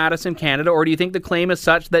get status in Canada, or do you think the claim is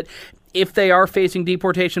such that if they are facing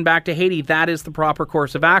deportation back to Haiti, that is the proper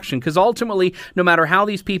course of action? Because ultimately, no matter how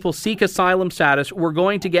these people seek asylum status, we're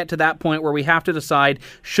going to get to that point where we have to decide,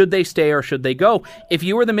 should they stay or should they go? If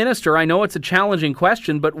you were the minister, I know it's a challenging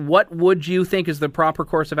question, but what would you think is the proper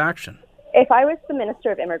course of action? If I was the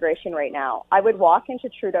Minister of Immigration right now, I would walk into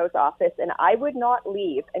Trudeau's office and I would not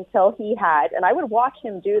leave until he had, and I would watch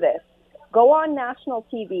him do this, go on national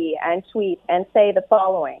TV and tweet and say the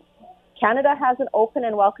following: Canada has an open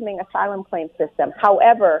and welcoming asylum claim system.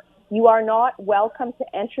 However, you are not welcome to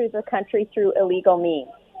enter the country through illegal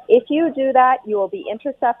means. If you do that, you will be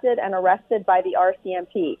intercepted and arrested by the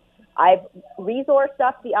RCMP. I've resourced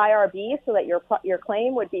up the IRB so that your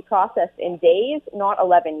claim would be processed in days, not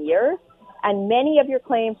 11 years. And many of your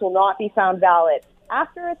claims will not be found valid.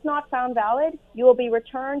 After it's not found valid, you will be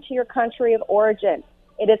returned to your country of origin.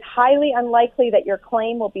 It is highly unlikely that your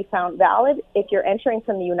claim will be found valid if you're entering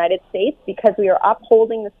from the United States, because we are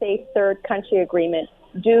upholding the Safe Third Country Agreement.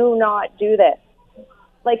 Do not do this.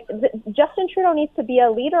 Justin Trudeau needs to be a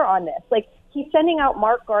leader on this. He's sending out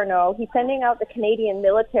Marc Garneau. He's sending out the Canadian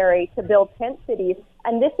military to build tent cities.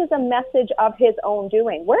 And this is a message of his own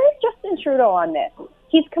doing. Where is Justin Trudeau on this?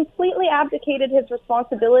 He's completely abdicated his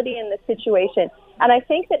responsibility in this situation. And I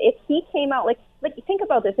think that if he came out, like think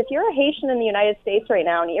about this, if you're a Haitian in the United States right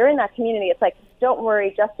now and you're in that community, it's like, don't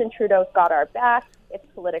worry, Justin Trudeau's got our back. It's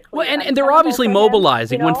politically well, and they're obviously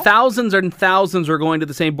mobilizing. When thousands and thousands are going to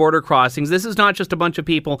the same border crossings, this is not just a bunch of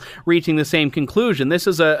people reaching the same conclusion. This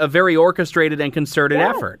is a very orchestrated and concerted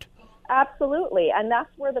effort. Absolutely, and that's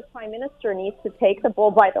where the Prime Minister needs to take the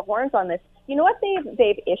bull by the horns on this. You know what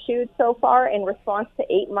they've issued so far in response to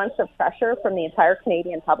 8 months of pressure from the entire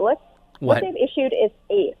Canadian public? What they've issued is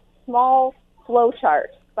a small flow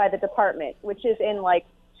chart by the department, which is in like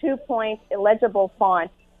 2-point illegible font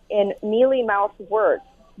in mealy-mouthed words.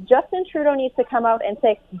 Justin Trudeau needs to come out and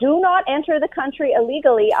say, do not enter the country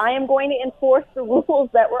illegally. I am going to enforce the rules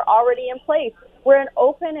that were already in place. We're an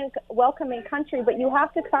open and welcoming country, but you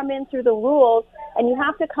have to come in through the rules, and you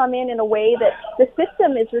have to come in a way that the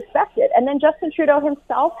system is respected. And then Justin Trudeau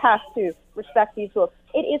himself has to respect these rules.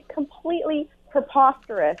 It is completely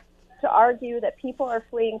preposterous to argue that people are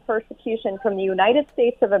fleeing persecution from the United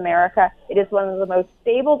States of America. It is one of the most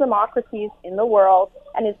stable democracies in the world,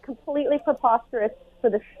 and is completely preposterous for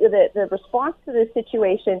the response to this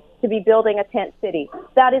situation to be building a tent city.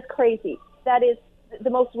 That is crazy. That is the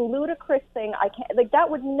most ludicrous thing. That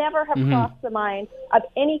would never have crossed the mind of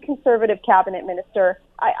any Conservative cabinet minister.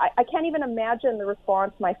 I can't even imagine the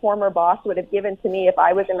response my former boss would have given to me if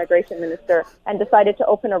I was immigration minister and decided to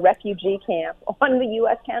open a refugee camp on the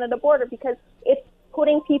U.S.-Canada border, because it's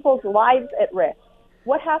putting people's lives at risk.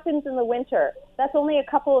 What happens in the winter? That's only a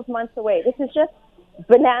couple of months away. This is just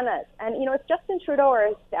bananas. And, if Justin Trudeau or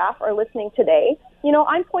his staff are listening today,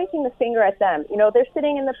 I'm pointing the finger at them. They're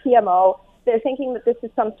sitting in the PMO. They're thinking that this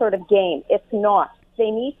is some sort of game. It's not.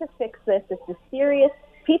 They need to fix this. This is serious.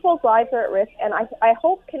 People's lives are at risk, and I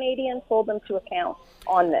hope Canadians hold them to account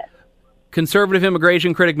on this. Conservative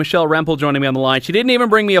immigration critic Michelle Rempel joining me on the line. She didn't even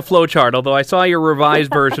bring me a flowchart, although I saw your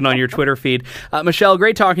revised version on your Twitter feed. Michelle,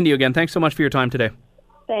 great talking to you again. Thanks so much for your time today.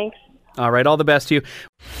 Thanks. All right, all the best to you.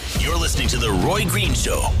 You're listening to The Roy Green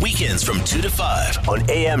Show, weekends from 2 to 5 on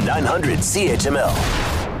AM 900 CHML.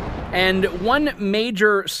 And one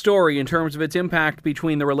major story in terms of its impact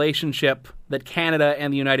between the relationship that Canada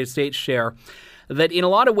and the United States share, that in a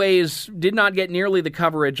lot of ways did not get nearly the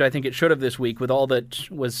coverage I think it should have this week with all that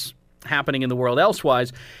was happening in the world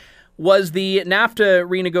elsewise, was the NAFTA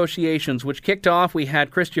renegotiations, which kicked off. We had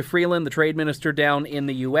Chrystia Freeland, the trade minister down in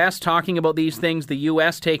the U.S., talking about these things, the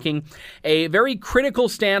U.S. taking a very critical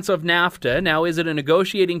stance of NAFTA. Now, is it a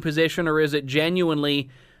negotiating position, or is it genuinely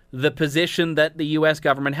the position that the U.S.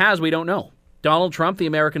 government has? We don't know. Donald Trump, the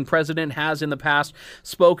American president, has in the past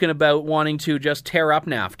spoken about wanting to just tear up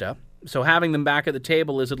NAFTA. So having them back at the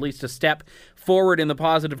table is at least a step forward in the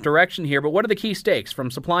positive direction here. But what are the key stakes, from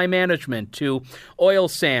supply management to oil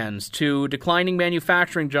sands to declining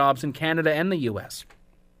manufacturing jobs in Canada and the U.S.?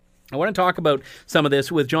 I want to talk about some of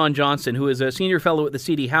this with John Johnson, who is a senior fellow at the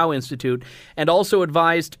C.D. Howe Institute and also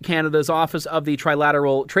advised Canada's Office of the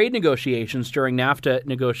Trilateral Trade Negotiations during NAFTA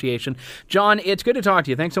negotiation. John, it's good to talk to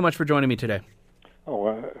you. Thanks so much for joining me today.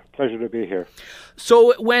 Pleasure to be here.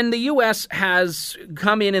 So when the U.S. has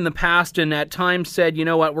come in the past and at times said, you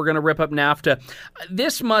know what, we're going to rip up NAFTA,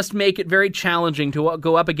 this must make it very challenging to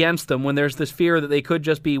go up against them when there's this fear that they could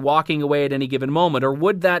just be walking away at any given moment. Or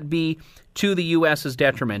would that be to the U.S.'s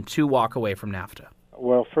detriment to walk away from NAFTA?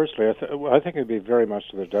 Well, firstly, I think it would be very much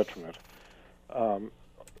to their detriment.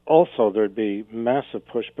 Also, there'd be massive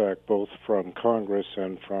pushback both from Congress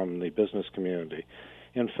and from the business community.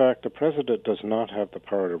 In fact, the president does not have the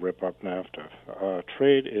power to rip up NAFTA.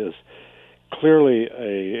 Trade is clearly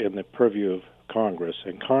in the purview of Congress,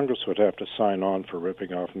 and Congress would have to sign on for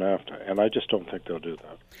ripping off NAFTA, and I just don't think they'll do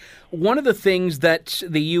that. One of the things that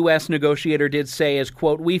the U.S. negotiator did say is,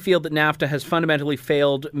 quote, "We feel that NAFTA has fundamentally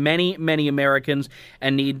failed many, many Americans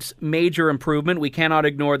and needs major improvement. We cannot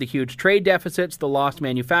ignore the huge trade deficits, the lost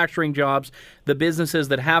manufacturing jobs, the businesses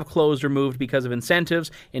that have closed or moved because of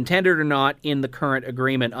incentives, intended or not, in the current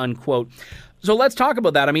agreement," unquote. So let's talk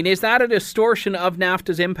about that. I mean, is that a distortion of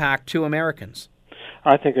NAFTA's impact to Americans?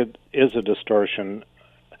 I think it is a distortion.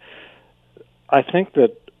 I think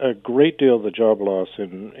that a great deal of the job loss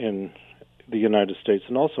in the United States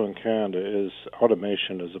and also in Canada is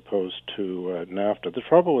automation as opposed to NAFTA. The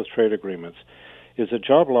trouble with trade agreements is that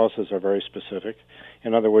job losses are very specific.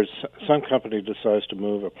 In other words, some company decides to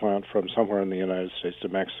move a plant from somewhere in the United States to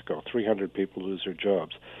Mexico. 300 people lose their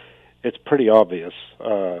jobs. It's pretty obvious.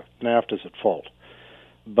 NAFTA's at fault.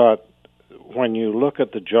 But when you look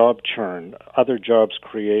at the job churn, other jobs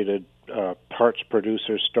created, parts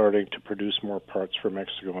producers starting to produce more parts for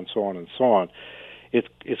Mexico, and so on and so on,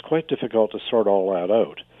 it's quite difficult to sort all that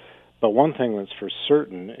out. But one thing that's for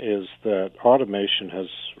certain is that automation has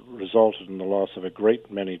resulted in the loss of a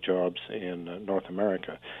great many jobs in North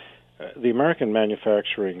America. The American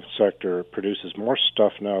manufacturing sector produces more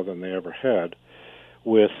stuff now than they ever had,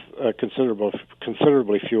 with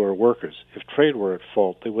considerably fewer workers. If trade were at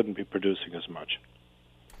fault, they wouldn't be producing as much.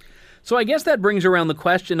 So I guess that brings around the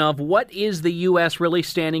question of what is the U.S. really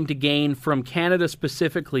standing to gain from Canada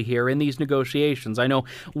specifically here in these negotiations? I know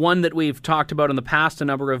one that we've talked about in the past, a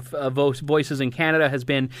number of voices in Canada, has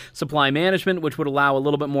been supply management, which would allow a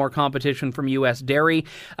little bit more competition from U.S. dairy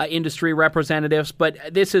industry representatives. But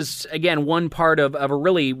this is, again, one part of a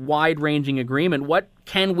really wide-ranging agreement. What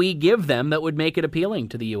can we give them that would make it appealing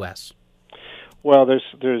to the U.S.? Well,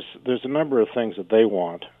 there's a number of things that they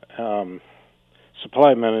want.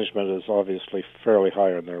 Supply management is obviously fairly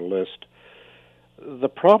high on their list. The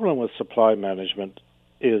problem with supply management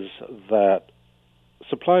is that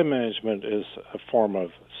supply management is a form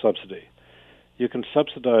of subsidy. You can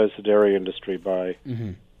subsidize the dairy industry by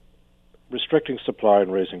restricting supply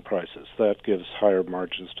and raising prices. That gives higher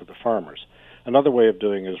margins to the farmers. Another way of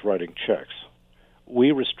doing it is writing checks.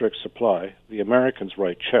 We restrict supply. The Americans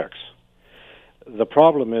write checks. The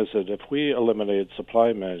problem is that if we eliminated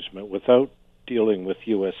supply management without dealing with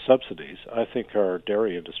U.S. subsidies, I think our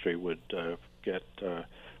dairy industry would get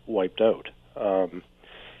wiped out.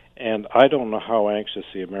 And I don't know how anxious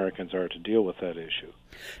the Americans are to deal with that issue.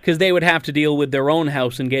 Because they would have to deal with their own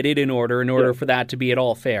house and get it in order for that to be at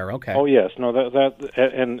all fair. Okay. Oh, yes. No,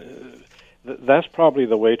 that's probably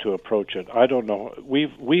the way to approach it. I don't know.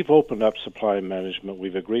 We've opened up supply management.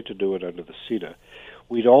 We've agreed to do it under the CETA.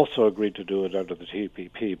 We'd also agreed to do it under the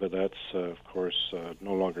TPP, but that's, of course,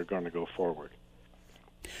 no longer going to go forward.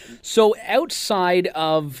 So outside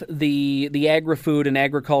of the agri-food and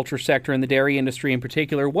agriculture sector and the dairy industry in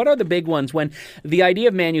particular, what are the big ones when the idea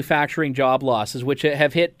of manufacturing job losses, which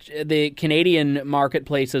have hit the Canadian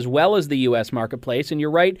marketplace as well as the U.S. marketplace? And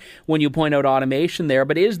you're right when you point out automation there,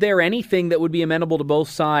 but is there anything that would be amenable to both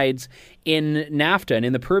sides in NAFTA and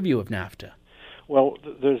in the purview of NAFTA? Well,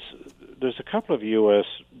 there's a couple of U.S.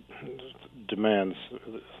 demands,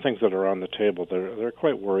 things that are on the table. They're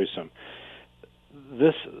quite worrisome.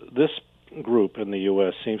 This group in the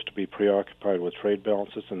U.S. seems to be preoccupied with trade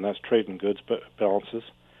balances, and that's trade and goods balances.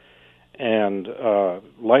 And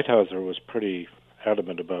Lighthizer was pretty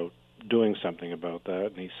adamant about doing something about that,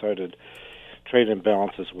 and he cited trade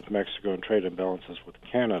imbalances with Mexico and trade imbalances with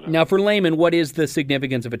Canada. Now, for laymen, what is the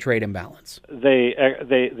significance of a trade imbalance?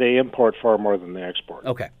 They import far more than they export.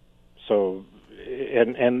 Okay. So,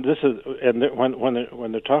 and this is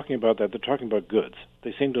when they're talking about that, they're talking about goods.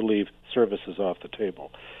 They seem to leave services off the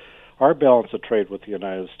table. Our balance of trade with the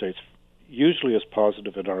United States usually is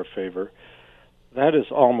positive in our favor. That is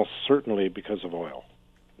almost certainly because of oil.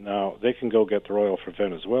 Now, they can go get their oil from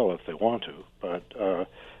Venezuela if they want to, but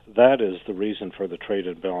that is the reason for the trade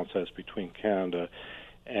imbalance as between Canada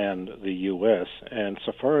and the U.S. And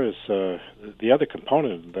so far as the other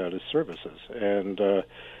component of that is services, and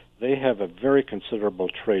they have a very considerable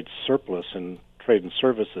trade surplus in trade and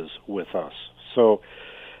services with us. So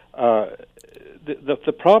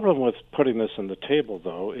the problem with putting this on the table,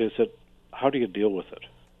 though, is that how do you deal with it?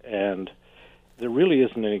 And there really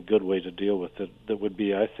isn't any good way to deal with it that would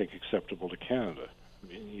be, I think, acceptable to Canada. I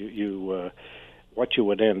mean, what you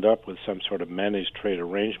would end up with some sort of managed trade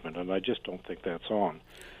arrangement, and I just don't think that's on.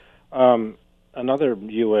 Another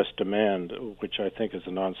U.S. demand, which I think is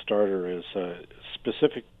a non-starter, is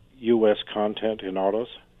specific U.S. content in autos.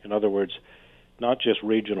 In other words, not just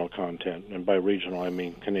regional content, and by regional I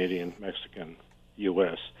mean Canadian, Mexican,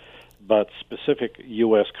 U.S., but specific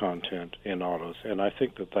U.S. content in autos, and I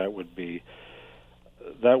think that would be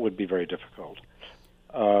very difficult.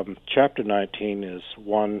 Chapter 19 is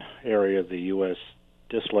one area the U.S.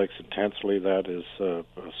 dislikes intensely. That is a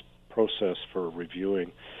process for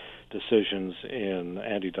reviewing decisions in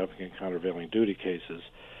anti-dumping and countervailing duty cases.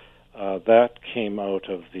 That came out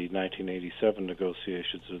of the 1987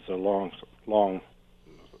 negotiations. There's a long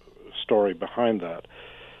story behind that.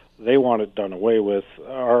 They want it done away with.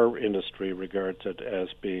 Our industry regards it as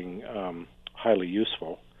being highly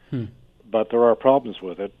useful, but there are problems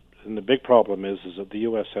with it. And the big problem is that the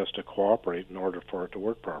U.S. has to cooperate in order for it to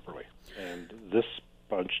work properly. And this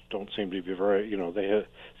bunch don't seem to be they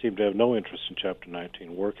seem to have no interest in Chapter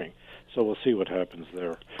 19 working. So we'll see what happens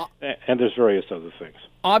there. And there's various other things.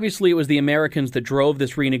 Obviously, it was the Americans that drove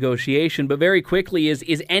this renegotiation, but very quickly,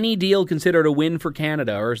 is any deal considered a win for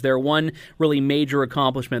Canada, or is there one really major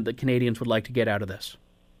accomplishment that Canadians would like to get out of this?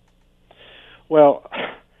 Well,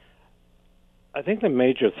 I think the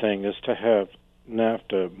major thing is to have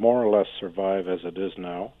NAFTA more or less survive as it is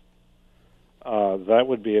now. that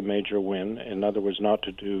would be a major win. In other words, not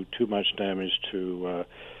to do too much damage to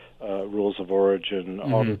rules of origin,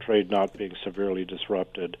 auto trade not being severely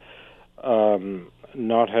disrupted,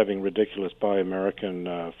 not having ridiculous Buy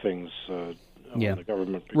American things on the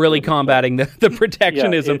government. Really combating the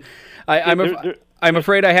protectionism. I'm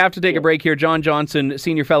afraid I have to take a break here. John Johnson,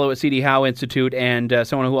 Senior Fellow at C.D. Howe Institute, and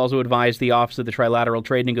someone who also advised the Office of the Trilateral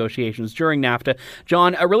Trade Negotiations during NAFTA.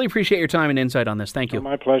 John, I really appreciate your time and insight on this. Thank you.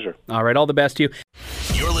 My pleasure. All right, all the best to you.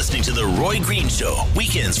 You're listening to The Roy Green Show,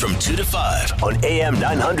 weekends from 2 to 5 on AM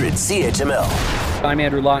 900 CHML. I'm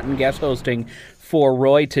Andrew Lawton, guest hosting for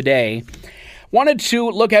Roy today. Wanted to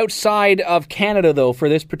look outside of Canada, though, for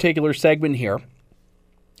this particular segment here.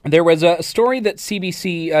 There was a story that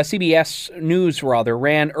CBS News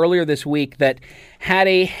ran earlier this week that had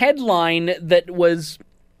a headline that was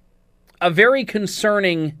a very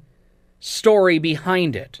concerning story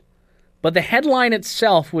behind it. But the headline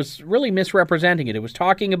itself was really misrepresenting it. It was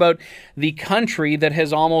talking about the country that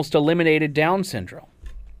has almost eliminated Down syndrome.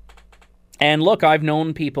 And look, I've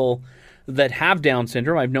known people that have Down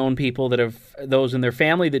syndrome. I've known people that have those in their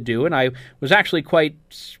family that do, and I was actually quite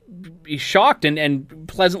shocked and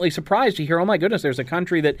pleasantly surprised to hear, oh my goodness, there's a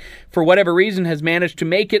country that, for whatever reason, has managed to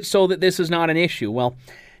make it so that this is not an issue. Well,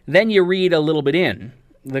 then you read a little bit in.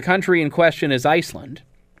 The country in question is Iceland,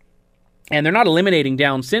 and they're not eliminating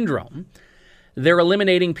Down syndrome. They're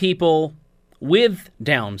eliminating people with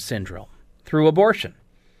Down syndrome through abortion.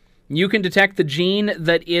 You can detect the gene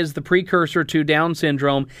that is the precursor to Down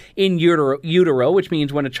syndrome in utero, which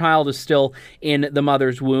means when a child is still in the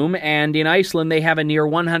mother's womb. And in Iceland, they have a near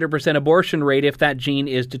 100% abortion rate if that gene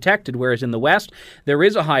is detected, whereas in the West, there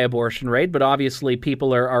is a high abortion rate, but obviously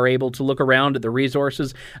people are able to look around at the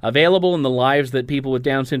resources available and the lives that people with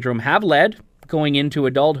Down syndrome have led, going into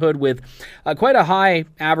adulthood with quite a high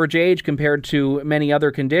average age compared to many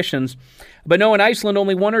other conditions. But no, in Iceland,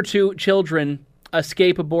 only 1 or 2 children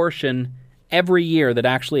escape abortion every year that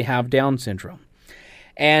actually have Down syndrome.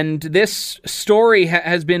 And this story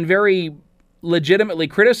has been very legitimately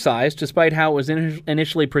criticized, despite how it was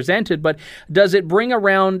initially presented, but does it bring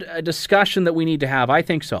around a discussion that we need to have? I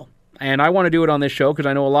think so. And I want to do it on this show because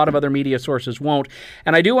I know a lot of other media sources won't.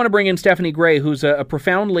 And I do want to bring in Stephanie Gray, who's a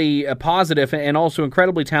profoundly positive and also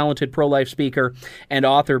incredibly talented pro-life speaker and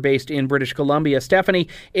author based in British Columbia. Stephanie,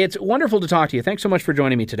 it's wonderful to talk to you. Thanks so much for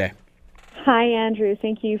joining me today. Hi, Andrew.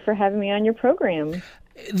 Thank you for having me on your program.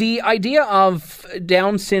 The idea of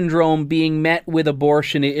Down syndrome being met with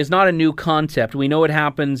abortion is not a new concept. We know it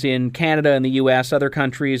happens in Canada and the U.S., other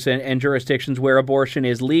countries and jurisdictions where abortion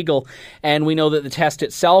is legal. And we know that the test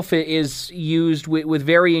itself is used with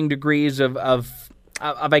varying degrees of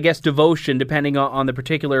I guess, devotion, depending on the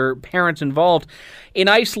particular parents involved. In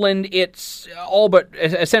Iceland, it's all but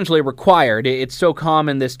essentially required. It's so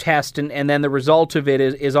common, this test, and then the result of it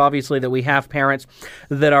is obviously that we have parents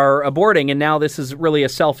that are aborting, and now this is really a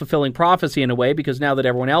self-fulfilling prophecy in a way, because now that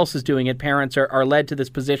everyone else is doing it, parents are led to this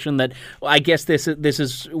position that, well, I guess this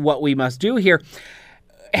is what we must do here.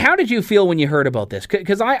 How did you feel when you heard about this?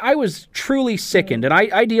 Because I was truly sickened, and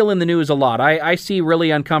I deal in the news a lot. I see really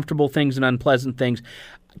uncomfortable things and unpleasant things.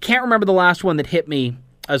 Can't remember the last one that hit me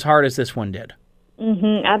as hard as this one did.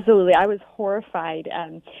 Absolutely. I was horrified,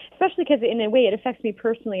 especially because in a way it affects me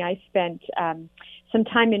personally. I spent some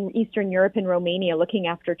time in Eastern Europe and Romania looking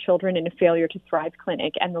after children in a Failure to Thrive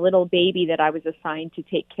clinic, and the little baby that I was assigned to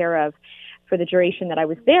take care of for the duration that I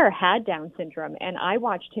was there had Down syndrome, and I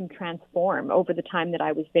watched him transform over the time that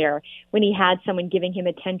I was there when he had someone giving him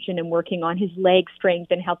attention and working on his leg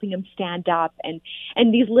strength and helping him stand up and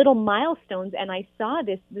these little milestones. And I saw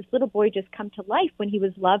this little boy just come to life when he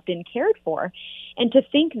was loved and cared for. And to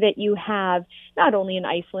think that you have, not only in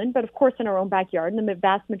Iceland, but of course in our own backyard, and the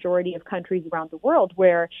vast majority of countries around the world,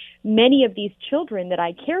 where many of these children that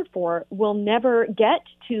I cared for will never get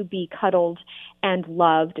to be cuddled and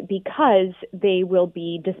loved because they will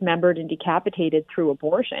be dismembered and decapitated through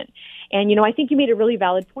abortion. And, I think you made a really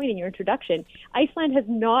valid point in your introduction. Iceland has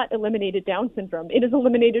not eliminated Down syndrome. It has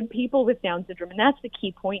eliminated people with Down syndrome, and that's the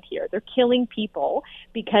key point here. They're killing people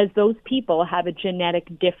because those people have a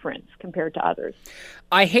genetic difference compared to others.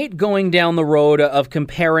 I hate going down the road of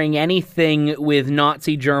comparing anything with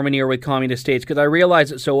Nazi Germany or with communist states because I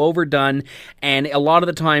realize it's so overdone, and a lot of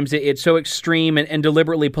the times it's so extreme and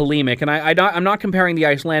deliberately polemic. And I'm not comparing the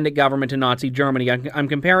Icelandic government to Nazi Germany. I'm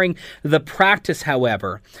comparing the practice,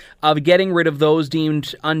 however, of getting rid of those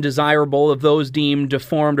deemed undesirable, of those deemed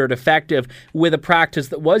deformed or defective, with a practice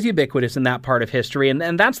that was ubiquitous in that part of history.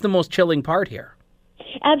 And that's the most chilling part here.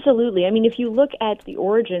 Absolutely. I mean, if you look at the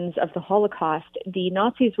origins of the Holocaust, the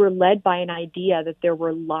Nazis were led by an idea that there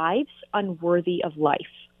were lives unworthy of life.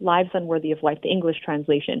 lives unworthy of life, the English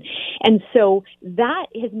translation. And so that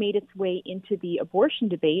has made its way into the abortion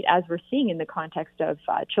debate, as we're seeing in the context of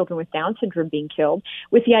children with Down syndrome being killed,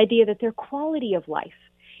 with the idea that their quality of life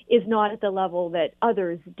is not at the level that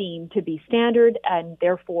others deem to be standard, and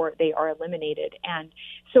therefore they are eliminated. And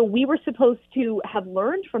so we were supposed to have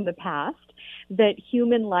learned from the past that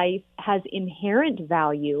human life has inherent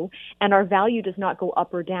value, and our value does not go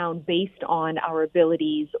up or down based on our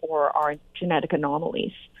abilities or our genetic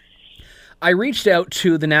anomalies. I reached out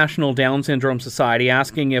to the National Down Syndrome Society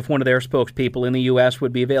asking if one of their spokespeople in the U.S.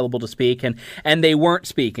 would be available to speak, and they weren't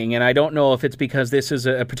speaking. And I don't know if it's because this is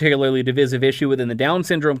a particularly divisive issue within the Down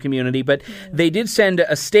syndrome community, but they did send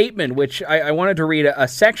a statement, which I wanted to read a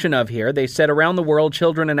section of here. They said, around the world,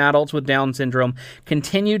 children and adults with Down syndrome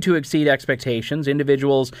continue to exceed expectations.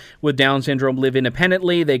 Individuals with Down syndrome live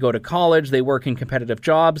independently. They go to college. They work in competitive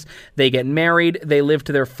jobs. They get married. They live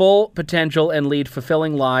to their full potential and lead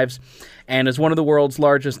fulfilling lives. And as one of the world's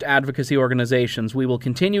largest advocacy organizations, we will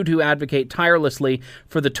continue to advocate tirelessly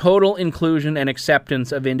for the total inclusion and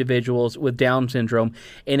acceptance of individuals with Down syndrome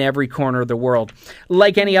in every corner of the world.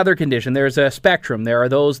 Like any other condition, there's a spectrum. There are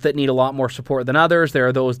those that need a lot more support than others. There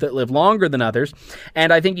are those that live longer than others.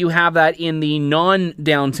 And I think you have that in the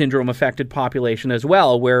non-Down syndrome affected population as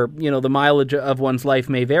well, where, the mileage of one's life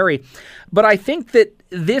may vary. But I think that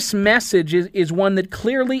this message is one that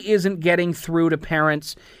clearly isn't getting through to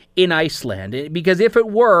parents in Iceland, because if it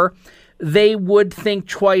were, they would think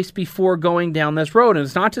twice before going down this road. And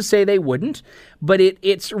it's not to say they wouldn't, but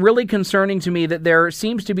it's really concerning to me that there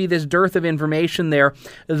seems to be this dearth of information there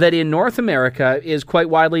that in North America is quite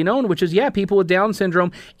widely known, which is, people with Down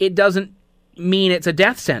syndrome, it doesn't mean it's a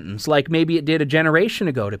death sentence like maybe it did a generation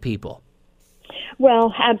ago to people.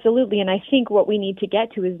 Well, absolutely. And I think what we need to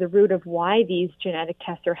get to is the root of why these genetic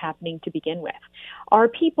tests are happening to begin with. Are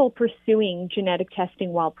people pursuing genetic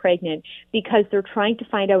testing while pregnant because they're trying to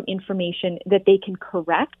find out information that they can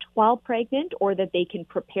correct while pregnant, or that they can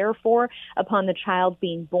prepare for upon the child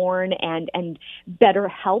being born and better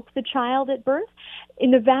help the child at birth?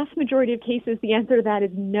 In the vast majority of cases, the answer to that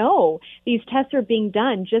is no. These tests are being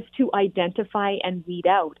done just to identify and weed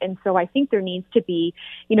out. And so I think there needs to be,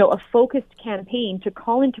 a focused campaign to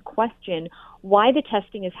call into question why the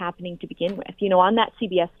testing is happening to begin with. On that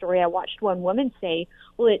CBS story, I watched one woman say,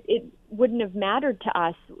 well, it wouldn't have mattered to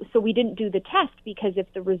us, so we didn't do the test, because if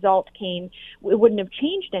the result came, it wouldn't have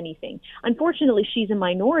changed anything. Unfortunately, she's a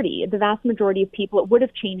minority. The vast majority of people, it would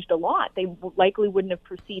have changed a lot. They likely wouldn't have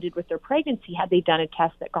proceeded with their pregnancy had they done a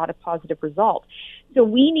test that got a positive result. So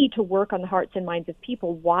we need to work on the hearts and minds of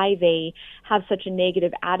people, why they have such a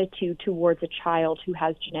negative attitude towards a child who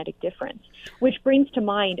has genetic difference, which brings to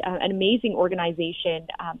mind an amazing organization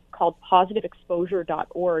called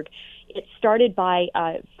positiveexposure.org. It's started by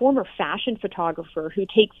a former fashion photographer who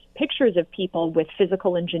takes pictures of people with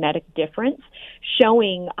physical and genetic difference,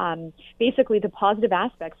 showing basically the positive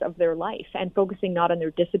aspects of their life and focusing not on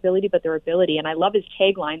their disability but their ability. And I love his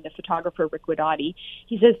tagline, the photographer Rick Wadati.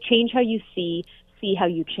 He says, change how you see how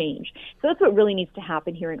you change. So that's what really needs to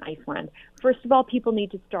happen here in Iceland. First of all, people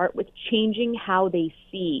need to start with changing how they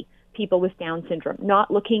see people with Down syndrome,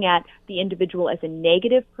 not looking at the individual as a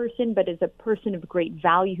negative person, but as a person of great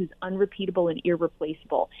value who's unrepeatable and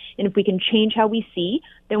irreplaceable. And if we can change how we see,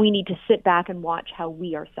 then we need to sit back and watch how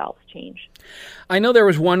we ourselves change. I know there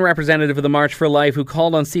was one representative of the March for Life who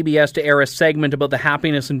called on CBS to air a segment about the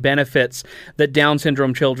happiness and benefits that Down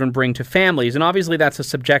syndrome children bring to families. And obviously that's a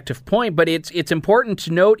subjective point, but it's important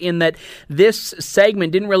to note in that this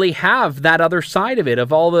segment didn't really have that other side of it,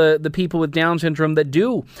 of all the people with Down syndrome that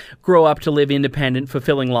do grow up to live independent,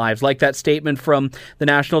 fulfilling lives. Like that statement from the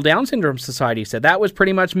National Down Syndrome Society said, that was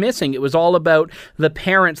pretty much missing. It was all about the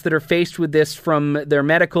parents that are faced with this from their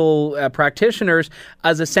medical practitioners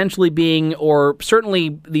as essentially being, or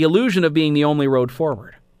certainly the illusion of being, the only road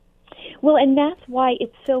forward. Well, and that's why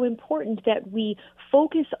it's so important that we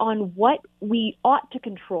focus on what we ought to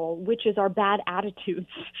control, which is our bad attitudes,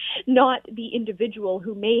 not the individual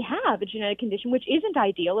who may have a genetic condition, which isn't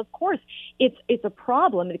ideal. Of course, it's a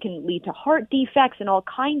problem. It can lead to heart defects and all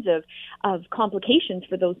kinds of complications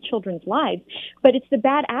for those children's lives. But it's the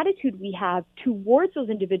bad attitude we have towards those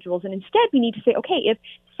individuals. And instead, we need to say, okay, if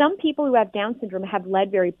some people who have Down syndrome have led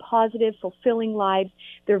very positive, fulfilling lives,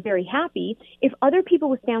 they're very happy. If other people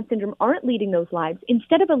with Down syndrome aren't leading those lives,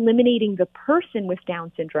 instead of eliminating the person with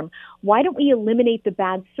Down syndrome, why don't we eliminate the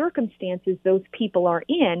bad circumstances those people are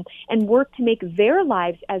in and work to make their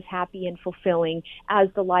lives as happy and fulfilling as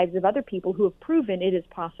the lives of other people who have proven it is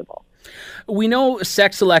possible? We know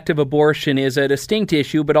sex-selective abortion is a distinct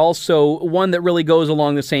issue, but also one that really goes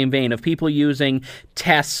along the same vein of people using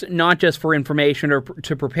tests, not just for information or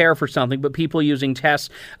to prepare for something, but people using tests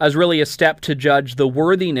as really a step to judge the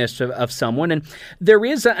worthiness of someone. And there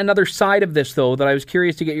is another side of this, though, that I was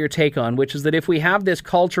curious to get your take on, which is that if we have this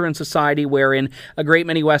culture and society wherein a great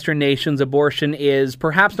many Western nations abortion is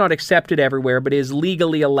perhaps not accepted everywhere, but is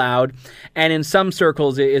legally allowed, and in some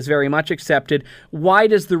circles is very much accepted, why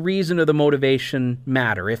does the reason or the motivation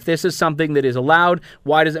matter? If this is something that is allowed,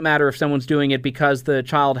 why does it matter if someone's doing it because the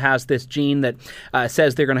child has this gene that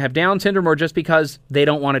says they're going to have Down syndrome, or just because they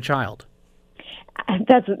don't want a child?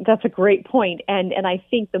 That's a great point. And I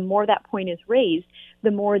think the more that point is raised, the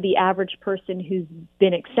more the average person who's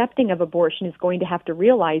been accepting of abortion is going to have to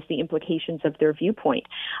realize the implications of their viewpoint.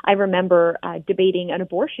 I remember debating an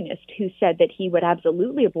abortionist who said that he would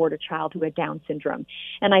absolutely abort a child who had Down syndrome.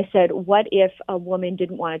 And I said, what if a woman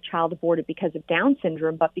didn't want a child aborted because of Down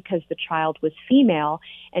syndrome, but because the child was female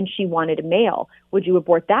and she wanted a male? Would you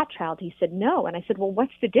abort that child? He said, no. And I said, well,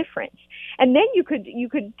 what's the difference? And then you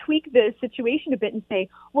could tweak the situation a bit and say,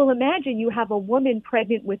 well, imagine you have a woman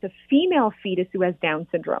pregnant with a female fetus who has Down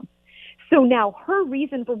syndrome. So now her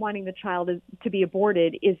reason for wanting the child to be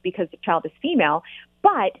aborted is because the child is female.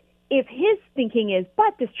 But if his thinking is,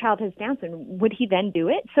 but this child has Down syndrome, would he then do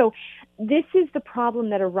it? So this is the problem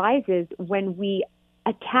that arises when we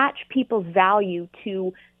attach people's value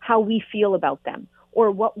to how we feel about them, or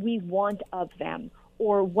what we want of them,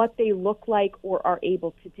 or what they look like or are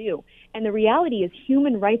able to do. And the reality is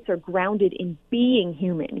human rights are grounded in being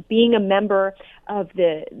human, being a member of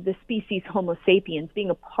the species Homo sapiens, being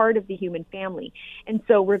a part of the human family. And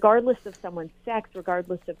so regardless of someone's sex,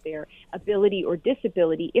 regardless of their ability or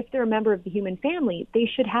disability, if they're a member of the human family, they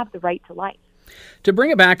should have the right to life. To bring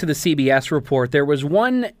it back to the CBS report, there was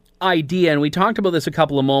one idea, and we talked about this a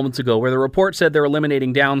couple of moments ago, where the report said they're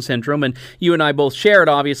eliminating Down syndrome, and you and I both shared,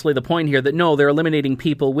 obviously, the point here that no, they're eliminating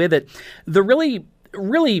people with it. The really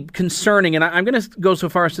concerning, and I'm going to go so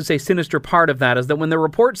far as to say sinister part of that, is that when the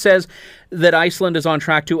report says that Iceland is on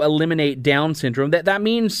track to eliminate Down syndrome, that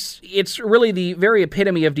means it's really the very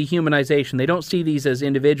epitome of dehumanization. They don't see these as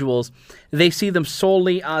individuals. They see them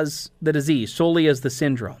solely as the disease, solely as the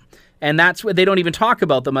syndrome. And that's what they don't even talk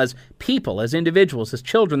about them as people, as individuals, as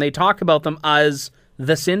children. They talk about them as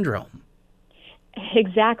the syndrome.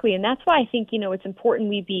 Exactly. And that's why I think, it's important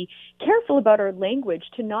we be careful about our language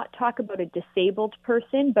to not talk about a disabled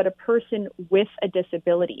person, but a person with a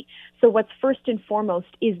disability. So what's first and foremost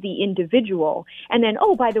is the individual. And then,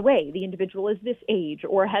 oh, by the way, the individual is this age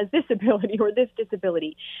or has this ability or this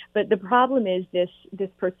disability. But the problem is this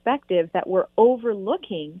perspective that we're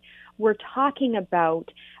overlooking. We're talking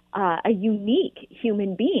about a unique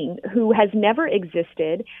human being who has never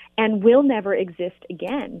existed and will never exist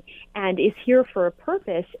again and is here for a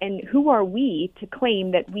purpose. And who are we to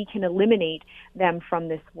claim that we can eliminate them from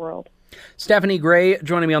this world? Stephanie Gray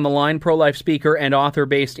joining me on the line, pro-life speaker and author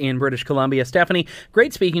based in British Columbia. Stephanie,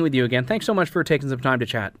 great speaking with you again. Thanks so much for taking some time to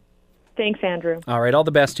chat. Thanks, Andrew. All right, all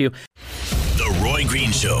the best to you. The Roy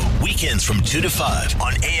Green Show, weekends from 2 to 5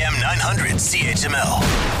 on AM 900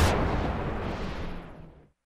 CHML.